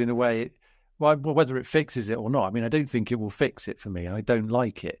 because in a way, whether it fixes it or not. I mean, I don't think it will fix it for me. I don't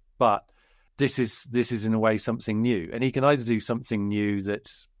like it, but this is in a way something new, and he can either do something new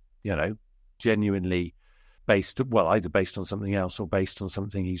that's genuinely either based on something else or based on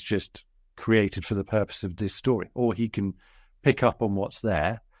something he's just created for the purpose of this story, or he can pick up on what's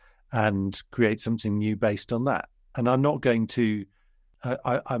there and create something new based on that. And I'm not going to,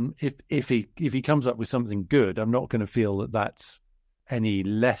 if he comes up with something good, I'm not going to feel that that's any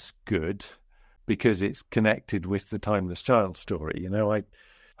less good because it's connected with the Timeless Child story.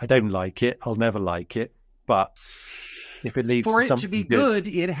 I don't like it. I'll never like it. But if it leads for to it something to be good,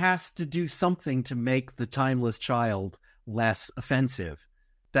 it has to do something to make the Timeless Child less offensive.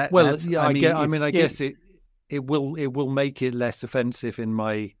 I guess it will make it less offensive in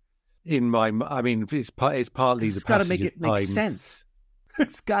my. I mean, it's partly the. It's got to make it make sense.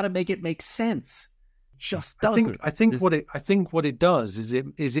 It's got to make it make sense. Just doesn't. I think what it does is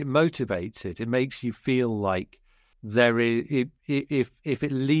it motivates it. It makes you feel like there is. If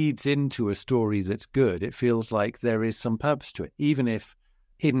it leads into a story that's good, it feels like there is some purpose to it, even if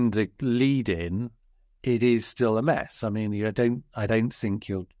in the lead-in it is still a mess. I mean, I don't think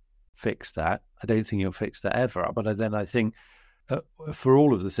you'll fix that. I don't think you'll fix that ever. But then I think for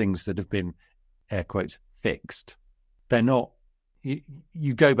all of the things that have been, air quotes, fixed, they're not.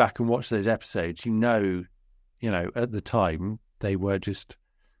 You go back and watch those episodes, at the time they were just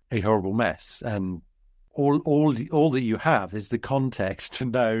a horrible mess, and all that you have is the context to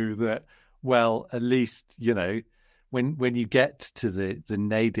know that. Well, at least when you get to the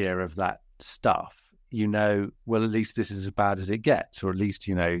nadir of that stuff, well, at least this is as bad as it gets, or at least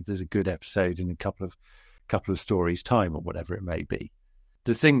there's a good episode in a couple of stories time, or whatever it may be.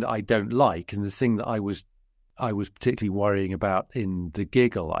 The thing that I don't like, and the thing that I was particularly worrying about in The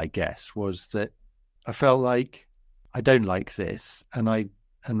Giggle, I guess, was that I felt like I don't like this, and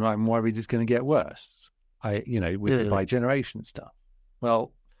I'm worried it's going to get worse. With the bi-generation stuff.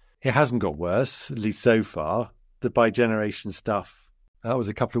 Well, it hasn't got worse, at least so far. The bi-generation stuff, that was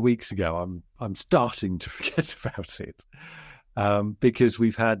a couple of weeks ago. I'm starting to forget about it because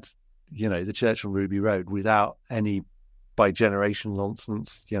we've had the Church on Ruby Road without any bi-generation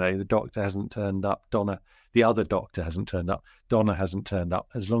nonsense. The doctor hasn't turned up. The other doctor hasn't turned up. Donna hasn't turned up.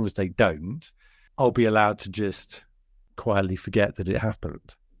 As long as they don't, I'll be allowed to just quietly forget that it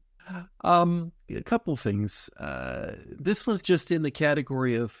happened. A couple things. This one's just in the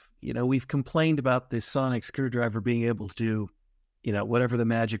category of, we've complained about this sonic screwdriver being able to do, whatever the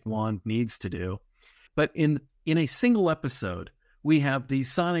magic wand needs to do. But in a single episode, we have the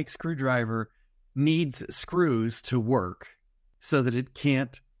sonic screwdriver needs screws to work so that it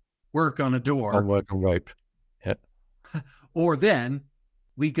can't work on a door. Or work on rope. Yeah. Or then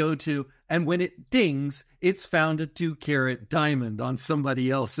we go to, and when it dings, it's found a 2-carat diamond on somebody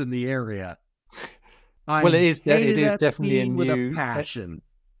else in the area. Well, it is definitely a new, with a passion.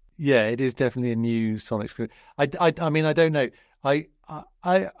 Yeah, it is definitely a new sonic screw. I mean, I don't know.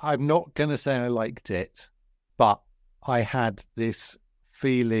 I'm not going to say I liked it, but I had this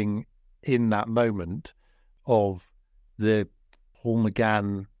feeling in that moment of the Paul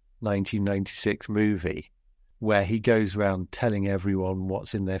McGann 1996 movie, where he goes around telling everyone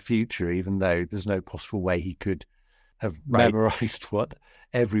what's in their future, even though there's no possible way he could have memorized what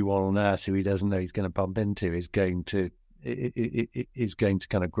everyone on Earth who he doesn't know he's going to bump into is going to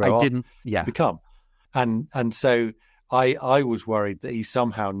kind of grow up, become. And so I was worried that he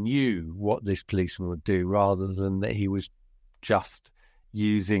somehow knew what this policeman would do, rather than that he was just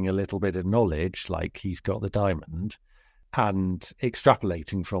using a little bit of knowledge, like he's got the diamond, and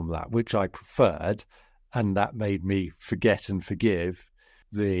extrapolating from that, which I preferred. And that made me forget and forgive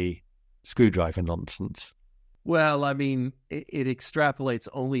the screwdriver nonsense. Well, I mean, it extrapolates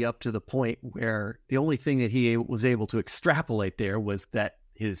only up to the point where the only thing that he was able to extrapolate there was that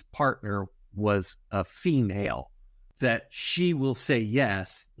his partner was a female, that she will say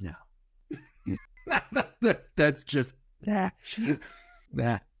yes. No. That's just, nah.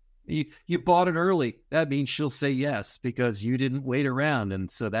 You bought it early. That means she'll say yes because you didn't wait around. And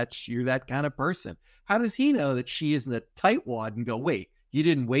so you're that kind of person. How does he know that she isn't a tightwad and go, wait, you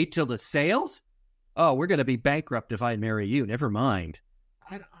didn't wait till the sales? Oh, we're going to be bankrupt if I marry you. Never mind.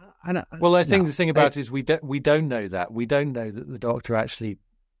 Well, I think the thing about it is we don't know that. We don't know that the doctor actually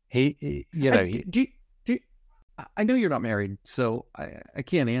I know you're not married, so I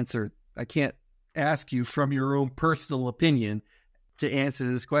can't answer. I can't ask you from your own personal opinion to answer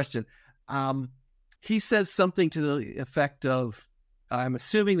this question. He says something to the effect of, I'm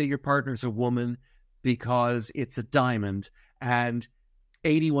assuming that your partner's a woman because it's a diamond, and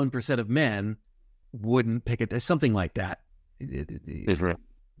 81% of men wouldn't pick it, something like that.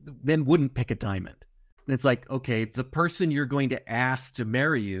 Men wouldn't pick a diamond. And it's like, okay, the person you're going to ask to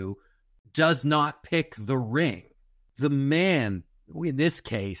marry you does not pick the ring. The man, in this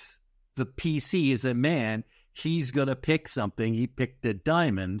case, the PC is a man. He's going to pick something. He picked a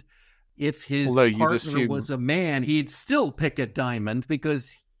diamond. If his partner was a man, he'd still pick a diamond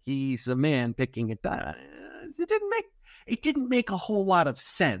because he's a man picking a diamond. It didn't make a whole lot of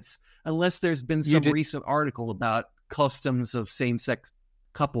sense unless there's been some recent article about customs of same-sex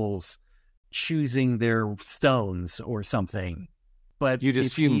couples choosing their stones or something. But you'd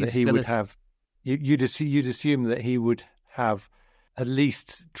assume that he would have. You'd assume that he would have at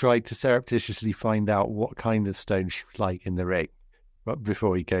least tried to surreptitiously find out what kind of stone she would like in the ring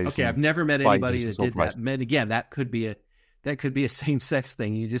before he goes. Okay, I've never met anybody that did that. And again, that could be a same-sex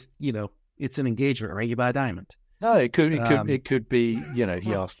thing. You just, it's an engagement ring. You buy a diamond. No, it could be,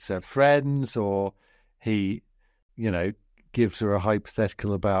 he asks her friends, or he, gives her a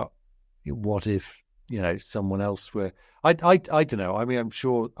hypothetical about what if, someone else were. I don't know. I mean, I'm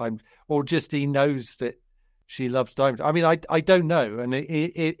sure or just he knows that she loves diamonds. I mean, I don't know. And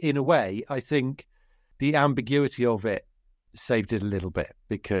in a way, I think the ambiguity of it saved it a little bit,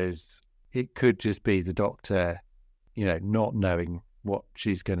 because it could just be the doctor, not knowing what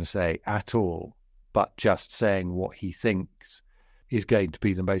she's going to say at all, but just saying what he thinks is going to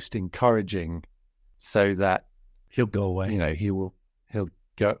be the most encouraging, so that he'll go away. He'll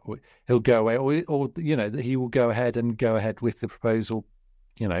go away, or that he will go ahead with the proposal,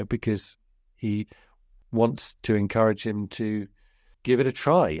 because he wants to encourage him to give it a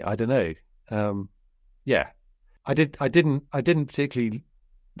try. I don't know. I didn't particularly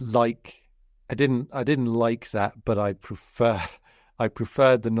like. I didn't like that, but I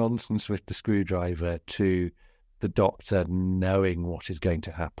preferred the nonsense with the screwdriver to the doctor knowing what is going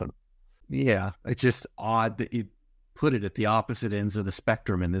to happen. Yeah, it's just odd that you put it at the opposite ends of the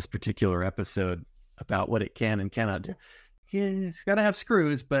spectrum in this particular episode about what it can and cannot do. Yeah, it's got to have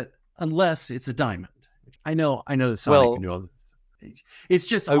screws, but unless it's a diamond. I know the Sonic can do all this. It's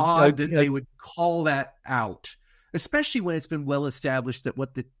just odd that they would call that out, especially when it's been well established that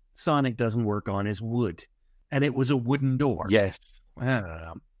what the Sonic doesn't work on is wood, and it was a wooden door. Yes, I don't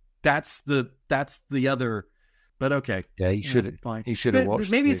know. That's the other. But okay. Yeah, he should have. Fine. He should have watched.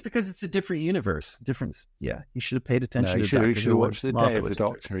 Maybe it's because it's a different universe. Yeah, he should have paid attention. No, he should have watched the Day of the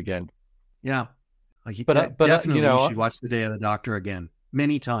Doctor again. Yeah, but definitely you should watch the Day of the Doctor again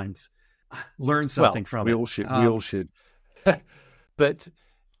many times. Learn something from it. We all should. But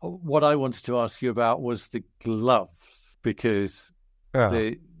what I wanted to ask you about was the gloves, because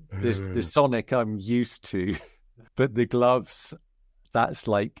the Sonic I'm used to, but the gloves, that's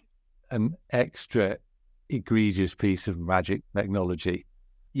like an extra egregious piece of magic technology.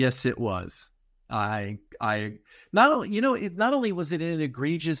 Yes, it was. Not only was it an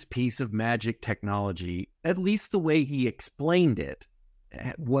egregious piece of magic technology, at least the way he explained it,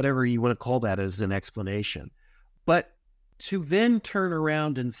 whatever you want to call that as an explanation, but to then turn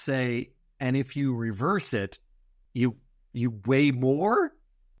around and say, and if you reverse it, you weigh more.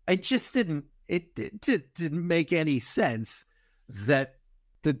 It didn't make any sense that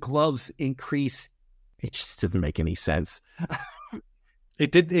the gloves increase. It just didn't make any sense.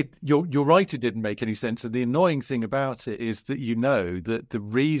 You're right. It didn't make any sense. And the annoying thing about it is that that the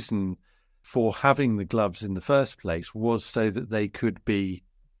reason for having the gloves in the first place was so that they could be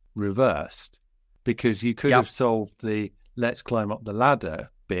reversed, because you could have solved the let's climb up the ladder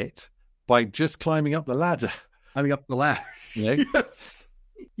bit by just climbing up the ladder. Climbing up the ladder.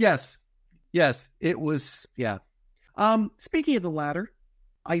 Yes. It was. Yeah. Speaking of the ladder,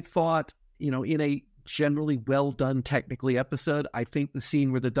 I thought, in a generally well done technically episode, I think the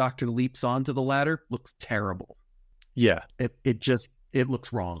scene where the Doctor leaps onto the ladder looks terrible. Yeah. It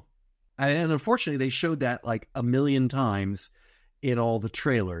looks wrong. And unfortunately they showed that like a million times in all the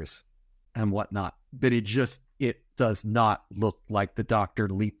trailers and whatnot, but it does not look like the Doctor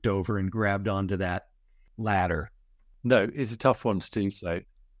leaped over and grabbed onto that ladder. No, it's a tough one to do so.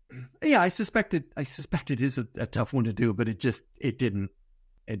 Yeah, I suspect it is a tough one to do, but it didn't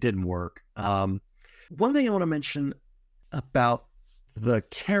work. One thing I want to mention about the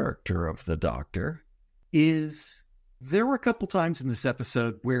character of the Doctor is There were a couple times in this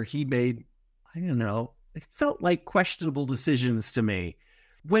episode where he made, I don't know, it felt like questionable decisions to me.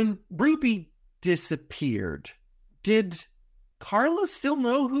 When Ruby disappeared, did Carla still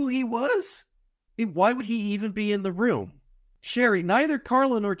know who he was? I mean, why would he even be in the room? Cherry, neither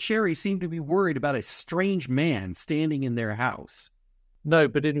Carla nor Cherry seemed to be worried about a strange man standing in their house. No,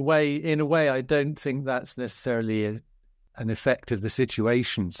 but in a way, I don't think that's necessarily an effect of the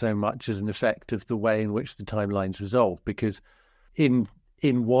situation so much as an effect of the way in which the timeline's resolved. Because in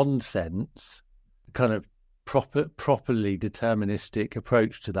one sense, kind of properly deterministic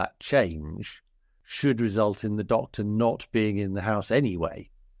approach to that change should result in the Doctor not being in the house anyway,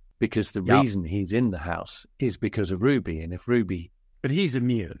 because the reason he's in the house is because of Ruby, and if Ruby, but he's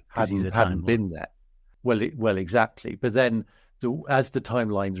immune, hadn't been there, well, exactly. But then, as the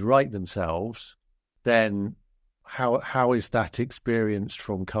timelines write themselves, then how is that experienced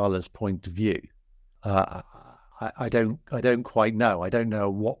from Carla's point of view? I don't quite know. I don't know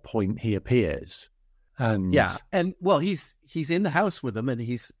at what point he appears. And well, he's in the house with them, and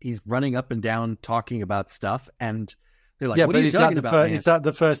he's running up and down talking about stuff, and they're like, "What are you talking about?" Is that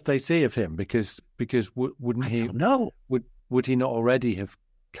the first they see of him? Because wouldn't he? I don't know. Would he not already have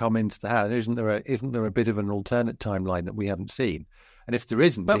come into the house? Isn't there a bit of an alternate timeline that we haven't seen? And if there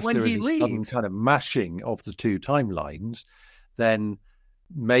isn't, if there is a sudden kind of mashing of the two timelines, then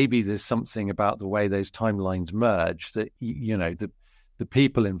maybe there's something about the way those timelines merge that the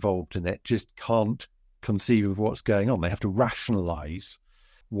people involved in it just can't conceive of what's going on. They have to rationalize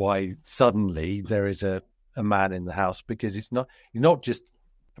why suddenly there is a man in the house, because he's not just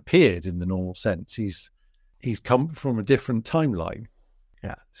appeared in the normal sense. He's come from a different timeline.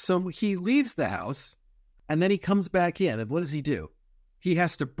 Yeah. So he leaves the house, and then he comes back in, and what does he do? He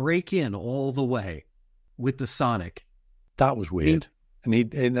has to break in all the way with the Sonic. That was weird.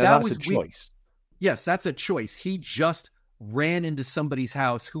 That's a choice. Yes, that's a choice. He just ran into somebody's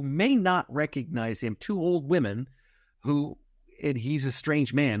house who may not recognize him. Two old women and he's a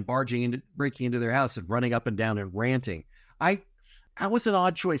strange man breaking into their house and running up and down and ranting. That was an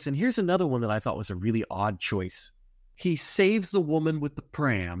odd choice. And here's another one that I thought was a really odd choice. He saves the woman with the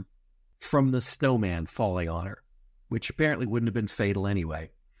pram from the snowman falling on her, which apparently wouldn't have been fatal anyway.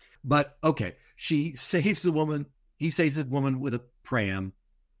 But okay, he saves the woman with a pram,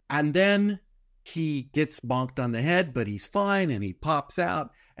 and then he gets bonked on the head, but he's fine, and he pops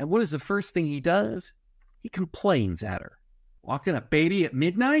out. And what is the first thing he does? He complains at her. Walking a baby at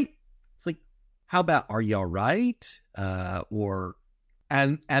midnight? It's like, how about, are you all right?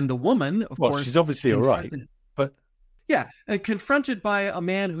 And the woman, of course, she's obviously all right. But yeah, confronted by a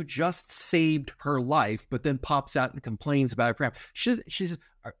man who just saved her life, but then pops out and complains about her. She's,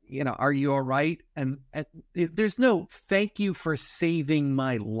 are you all right? And there's no thank you for saving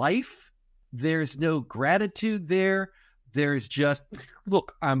my life. There's no gratitude there. There's just,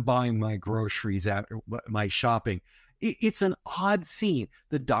 look, I'm buying my groceries after my shopping. It's an odd scene.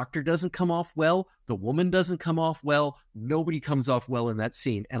 The Doctor doesn't come off well. The woman doesn't come off well. Nobody comes off well in that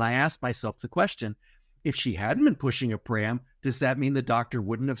scene. And I asked myself the question, if she hadn't been pushing a pram, does that mean the Doctor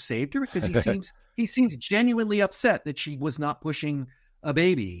wouldn't have saved her? Because he seems genuinely upset that she was not pushing a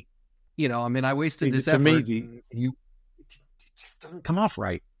baby. I wasted this effort. It just doesn't come off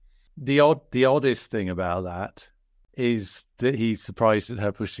right. The oddest thing about that is that he's surprised at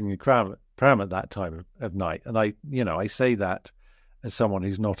her pushing a pram at that time of night. And I say that as someone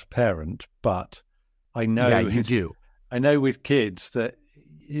who's not a parent, but I know you do. I know with kids that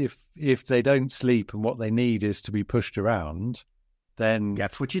if they don't sleep and what they need is to be pushed around, then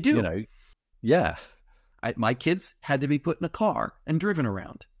that's what you do. Yeah. My kids had to be put in a car and driven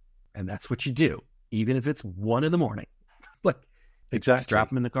around, and that's what you do, even if it's 1 a.m. Like, exactly. Strap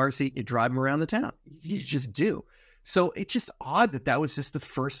them in the car seat, you drive them around the town. You just do. So it's just odd that was just the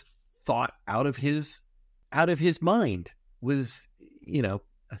first thought out of his mind was,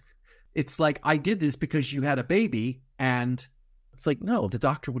 it's like, I did this because you had a baby, and it's like, no, the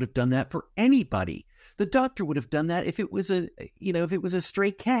Doctor would have done that for anybody. The Doctor would have done that if it was a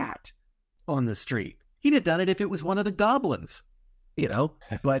stray cat on the street. He'd have done it if it was one of the goblins,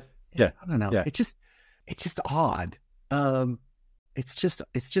 but yeah, I don't know. Yeah. It's just odd. It's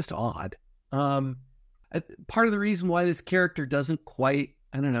just odd. Part of the reason why this character doesn't quite,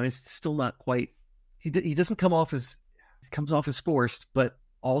 I don't know, it's still not quite, he doesn't come off as, it comes off as forced, but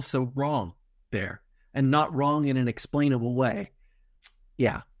also wrong there, and not wrong in an explainable way.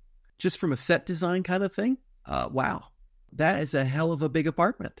 Yeah. Just from a set design kind of thing. Wow. That is a hell of a big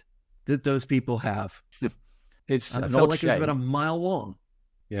apartment that those people have. It felt like it was about a mile long.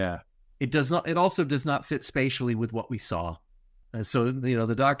 Yeah. It does not, it also does not fit spatially with what we saw. And so,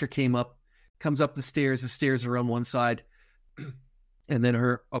 the Doctor came up comes up the stairs are on one side, and then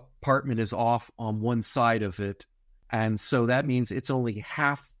her apartment is off on one side of it. And so that means it's only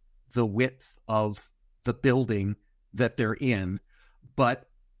half the width of the building that they're in. But,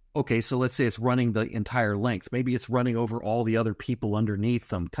 okay, so let's say it's running the entire length. Maybe it's running over all the other people underneath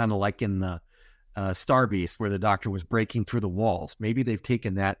them, kind of like in the Star Beast, where the Doctor was breaking through the walls. Maybe they've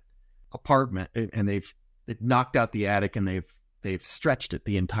taken that apartment and they've knocked out the attic and they've stretched it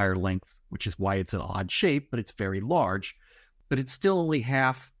the entire length, which is why it's an odd shape, but it's very large. But it's still only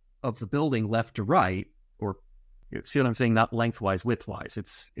half of the building left to right, or you see what I'm saying? Not lengthwise, widthwise.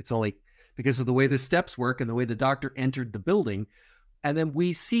 It's only because of the way the steps work and the way the Doctor entered the building. And then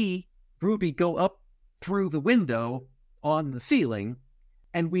we see Ruby go up through the window on the ceiling,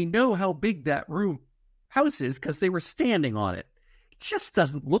 and we know how big that house is because they were standing on it. It just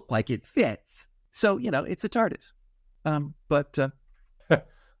doesn't look like it fits. So, it's a TARDIS. But other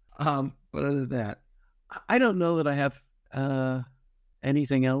than that, I don't know that I have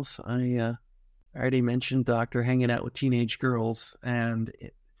anything else. I already mentioned Doctor hanging out with teenage girls, and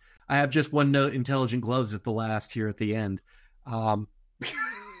I have just one note: intelligent gloves at the last here at the end,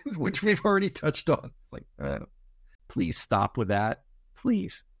 which we've already touched on. It's like, please stop with that.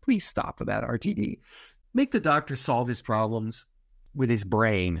 Please stop with that, RTD. Make the Doctor solve his problems with his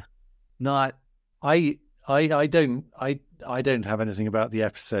brain, not. I don't have anything about the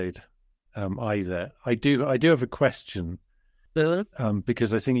episode either. I do have a question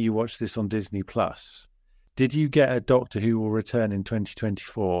because I think you watched this on Disney Plus. Did you get a Doctor Who will return in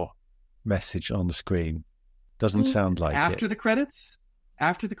 2024 message on the screen? Doesn't sound like after it. the credits.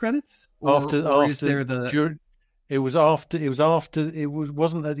 After the credits, or is there the? It was after. It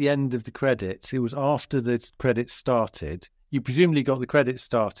wasn't at the end of the credits. It was after the credits started. You presumably got the credits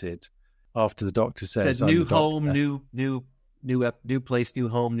started after the Doctor says new home, new place, new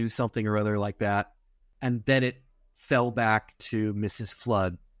home, new something or other like that, and then it fell back to Mrs.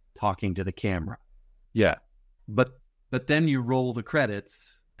 Flood talking to the camera. Yeah, but then you roll the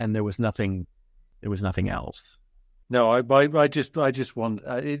credits, and there was nothing. There was nothing else. No, I just want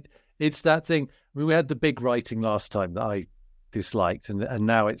it's that thing. I mean, we had the big writing last time that I disliked, and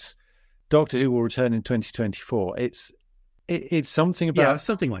now it's Doctor Who will return in 2024. It's something about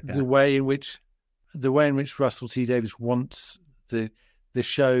something like that. The way in which Russell T Davies wants the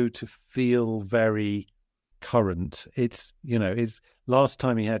show to feel very current. It's last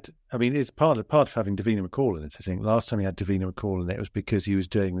time he had. I mean, it's part of having Davina McCall in it. I think last time he had Davina McCall in it was because he was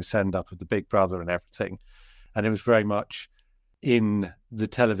doing the send up of the Big Brother and everything, and it was very much in the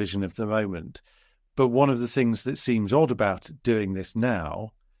television of the moment. But one of the things that seems odd about doing this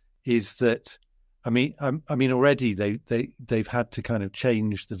now is that, I mean, already they've had to kind of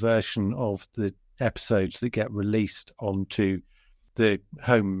change the version of the episodes that get released onto the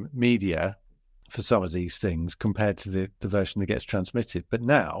home media for some of these things compared to the version that gets transmitted. But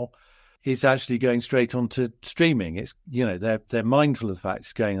now it's actually going straight onto streaming. It's, they're mindful of the fact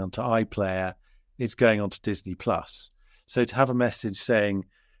it's going onto iPlayer, it's going onto Disney Plus. So to have a message saying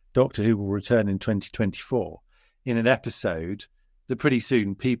Doctor Who will return in 2024 in an episode that pretty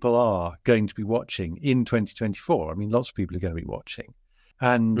soon people are going to be watching in 2024. I mean, lots of people are going to be watching.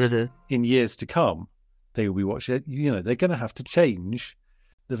 And in years to come, they will be watching. They're going to have to change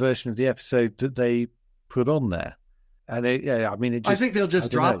the version of the episode that they put on there. And I think they'll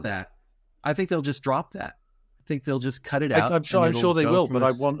just drop that. I think they'll just drop that. I think they'll just cut it out. I'm sure they will, but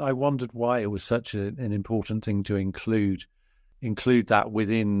I wondered why it was such an important thing to include that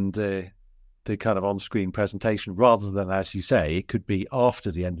within the kind of on-screen presentation, rather than, as you say, it could be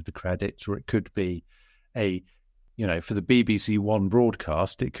after the end of the credits, or it could be for the BBC One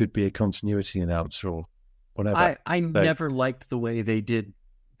broadcast, it could be a continuity announcer or whatever. I never liked the way they did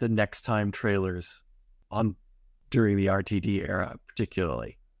the Next Time trailers during the RTD era,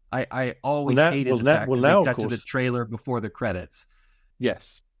 particularly. I always hated the fact that they cut to the trailer before the credits.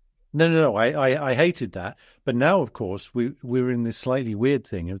 Yes. No. I hated that. But now, of course, we're in this slightly weird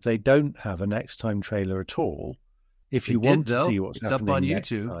thing. If they don't have a Next Time trailer at all, if you want to see what's happening up on next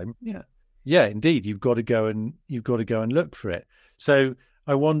YouTube. Time, yeah, indeed, you've got to go and look for it. So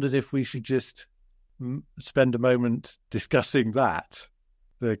I wondered if we should just spend a moment discussing that,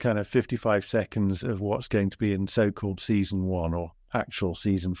 the kind of 55 seconds of what's going to be in so-called season 1 or actual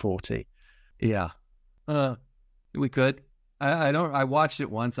season 40. Yeah, we could. I watched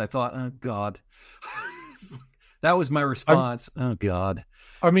it once. I thought, oh God, that was my response. Oh God.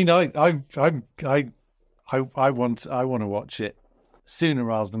 I mean, I want to watch it sooner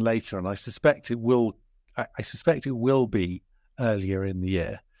rather than later, and I suspect it will. I suspect it will be earlier in the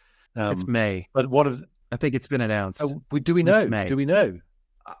year. It's May, but I think it's been announced. Do we know? May. Do we know?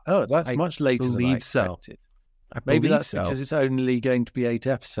 Oh, that's I much later than I believe so. expected. I Maybe believe that's so. because it's only going to be 8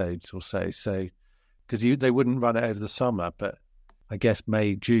 episodes or so. So, because they wouldn't run it over the summer, but I guess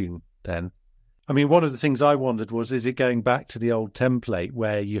May, June then. I mean, one of the things I wondered was, is it going back to the old template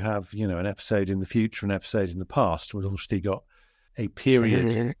where you have, an episode in the future, an episode in the past? We've obviously got a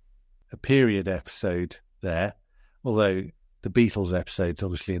period episode there, although the Beatles episode's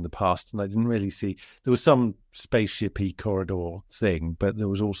obviously in the past, and I didn't really see, there was some spaceship-y corridor thing, but there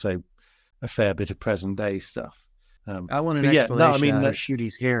was also a fair bit of present day stuff. I want an but yeah, explanation no, I mean, how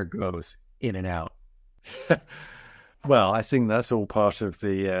Shooty's hair goes in and out. well, I think that's all part of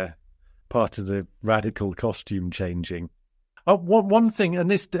the radical costume changing. Oh, one thing,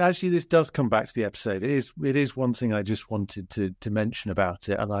 and this does come back to the episode. It is one thing I just wanted to mention about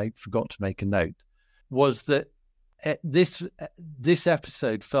it, and I forgot to make a note, was that this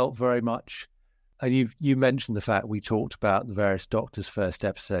episode felt very much, and you mentioned the fact we talked about the various Doctors' first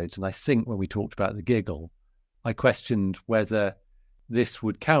episodes, and I think when we talked about the giggle, I questioned whether this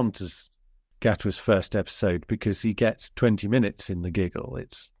would count as Gatwa's first episode because he gets 20 minutes in the giggle.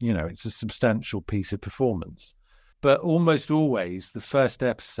 It's a substantial piece of performance. But almost always the first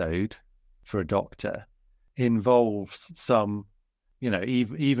episode for a Doctor involves some,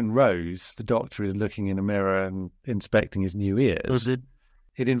 even Rose, the Doctor is looking in a mirror and inspecting his new ears.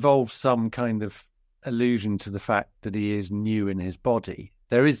 It involves some kind of allusion to the fact that he is new in his body.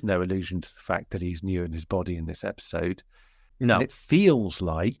 There is no allusion to the fact that he's new in his body in this episode. No. And it feels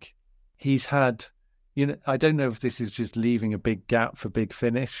like he's had, I don't know if this is just leaving a big gap for Big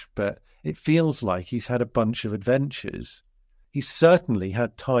Finish, but it feels like he's had a bunch of adventures. He's certainly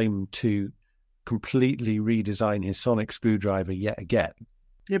had time to completely redesign his sonic screwdriver yet again.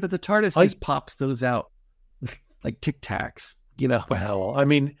 Yeah, but the TARDIS just pops those out like Tic Tacs, Well, I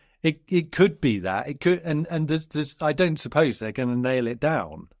mean, it could be that. It could, and there's I don't suppose they're going to nail it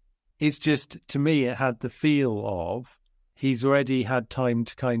down. It's just, to me, it had the feel of he's already had time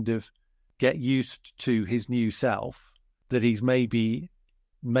to kind of get used to his new self, that he's maybe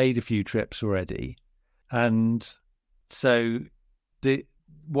made a few trips already. And so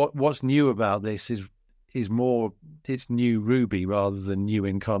what's new about this is more, it's new Ruby rather than new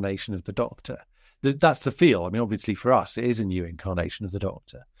incarnation of the Doctor. That's the feel. I mean, obviously for us, it is a new incarnation of the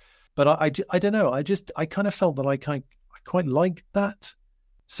Doctor. But I don't know. I kind of felt that I quite liked that.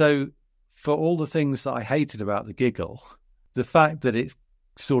 So for all the things that I hated about the giggle, the fact that it's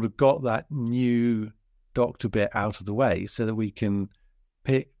sort of got that new Doctor bit out of the way so that we can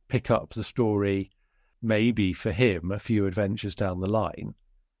pick up the story, maybe for him, a few adventures down the line.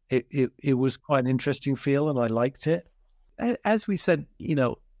 It was quite an interesting feel, and I liked it. As we said,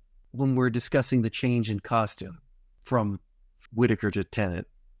 when we're discussing the change in costume from Whittaker to Tennant,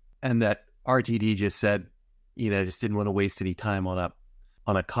 and that RTD just said, just didn't want to waste any time on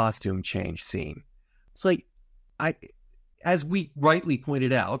a costume change scene. It's like, as we rightly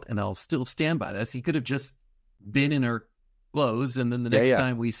pointed out, and I'll still stand by this, he could have just been in her clothes, and then the next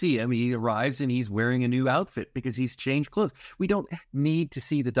time we see him, he arrives and he's wearing a new outfit because he's changed clothes. We don't need to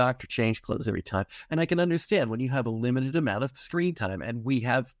see the Doctor change clothes every time. And I can understand when you have a limited amount of screen time, and we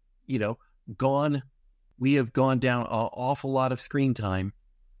have, gone down an awful lot of screen time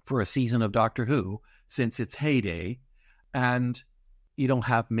for a season of Doctor Who since its heyday, and you don't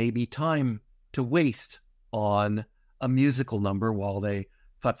have maybe time to waste on a musical number while they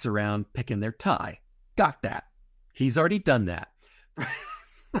futz around picking their tie. Got that. He's already done that.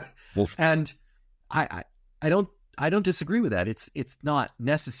 And I don't disagree with that. It's not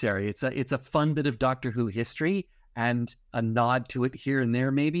necessary. It's a fun bit of Doctor Who history and a nod to it here and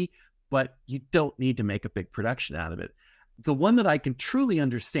there maybe, but you don't need to make a big production out of it. The one that I can truly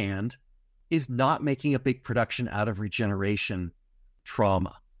understand is not making a big production out of regeneration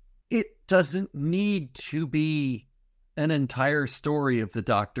trauma. It doesn't need to be an entire story of the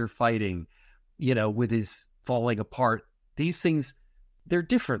Doctor fighting, with his falling apart. These things, they're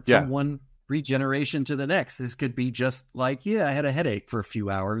different from one regeneration to the next. This could be just like, I had a headache for a few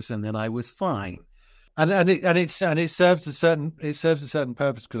hours and then I was fine. And it serves a certain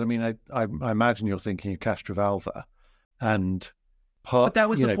purpose, because I mean I imagine you're thinking of Castrovalva, and but that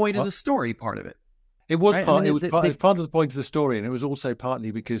was the point of the story. Part of it. It was right? Part. It was part of the point of the story, and it was also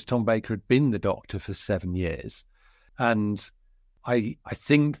partly because Tom Baker had been the Doctor for 7 years, and I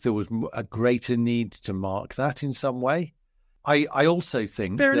think there was a greater need to mark that in some way. I also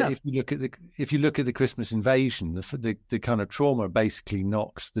think Fair that enough. if you look at the Christmas Invasion, the kind of trauma basically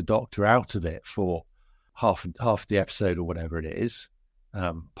knocks the Doctor out of it for half the episode or whatever it is,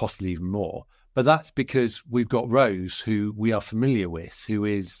 possibly even more. But that's because we've got Rose, who we are familiar with, who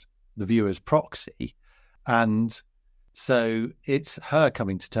is the viewer's proxy, and So it's her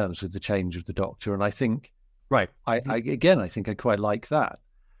coming to terms with the change of the Doctor, and I think, Right. I think I quite like that.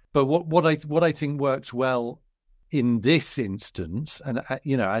 But what I think works well in this instance, and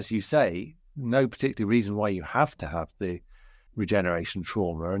as you say, no particular reason why you have to have the regeneration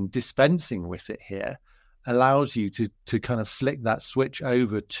trauma, and dispensing with it here allows you to kind of flick that switch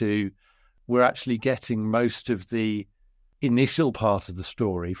over to, we're actually getting most of the initial part of the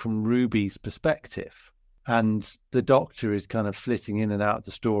story from Ruby's perspective, and the Doctor is kind of flitting in and out of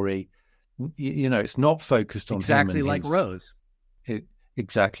the story. It's not focused on exactly like Rose.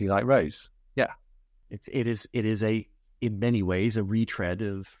 Exactly like Rose. Yeah, it is in many ways a retread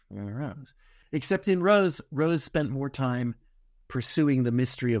of Rose, except in Rose spent more time pursuing the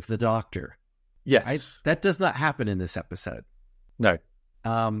mystery of the Doctor. Yes, that does not happen in this episode. No,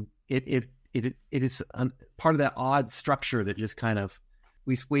 it is part of that odd structure that just kind of,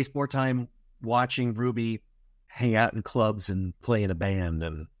 we waste more time watching Ruby hang out in clubs and play in a band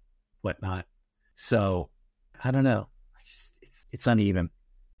and whatnot. So I don't know. It's uneven.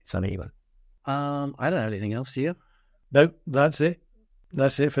 It's uneven. I don't have anything else. Do you? No, that's it.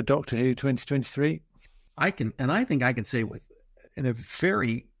 That's it for Doctor Who 2023. I think I can say, with, in a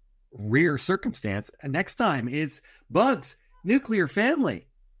very rare circumstance, next time it's Bugs Nuclear Family.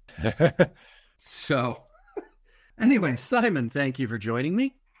 So anyway, Simon, thank you for joining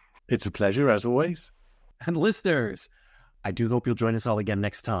me. It's a pleasure, as always. And listeners, I do hope you'll join us all again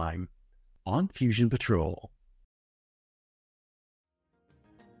next time on Fusion Patrol.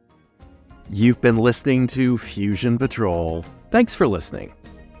 You've been listening to Fusion Patrol. Thanks for listening.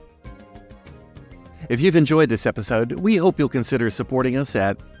 If you've enjoyed this episode, we hope you'll consider supporting us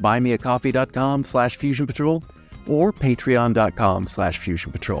at buymeacoffee.com/FusionPatrol or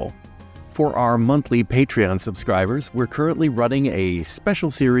patreon.com/FusionPatrol. For our monthly Patreon subscribers, we're currently running a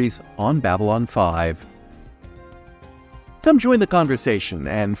special series on Babylon 5. Come join the conversation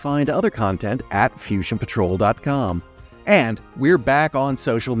and find other content at FusionPatrol.com. And we're back on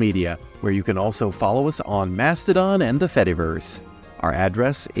social media, where you can also follow us on Mastodon and the Fediverse. Our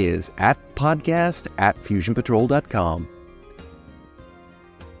address is @podcast@FusionPatrol.com.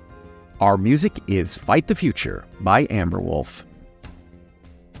 Our music is Fight the Future by Amberwolf.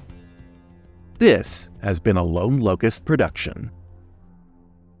 This has been a Lone Locust production.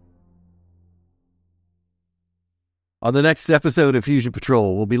 On the next episode of Fusion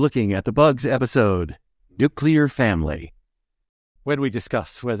Patrol, we'll be looking at the Bugs episode, Nuclear Family, when we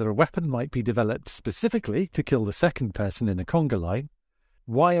discuss whether a weapon might be developed specifically to kill the second person in a conga line,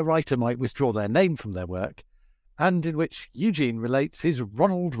 why a writer might withdraw their name from their work, and in which Eugene relates his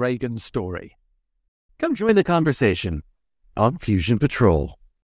Ronald Reagan story. Come join the conversation on Fusion Patrol.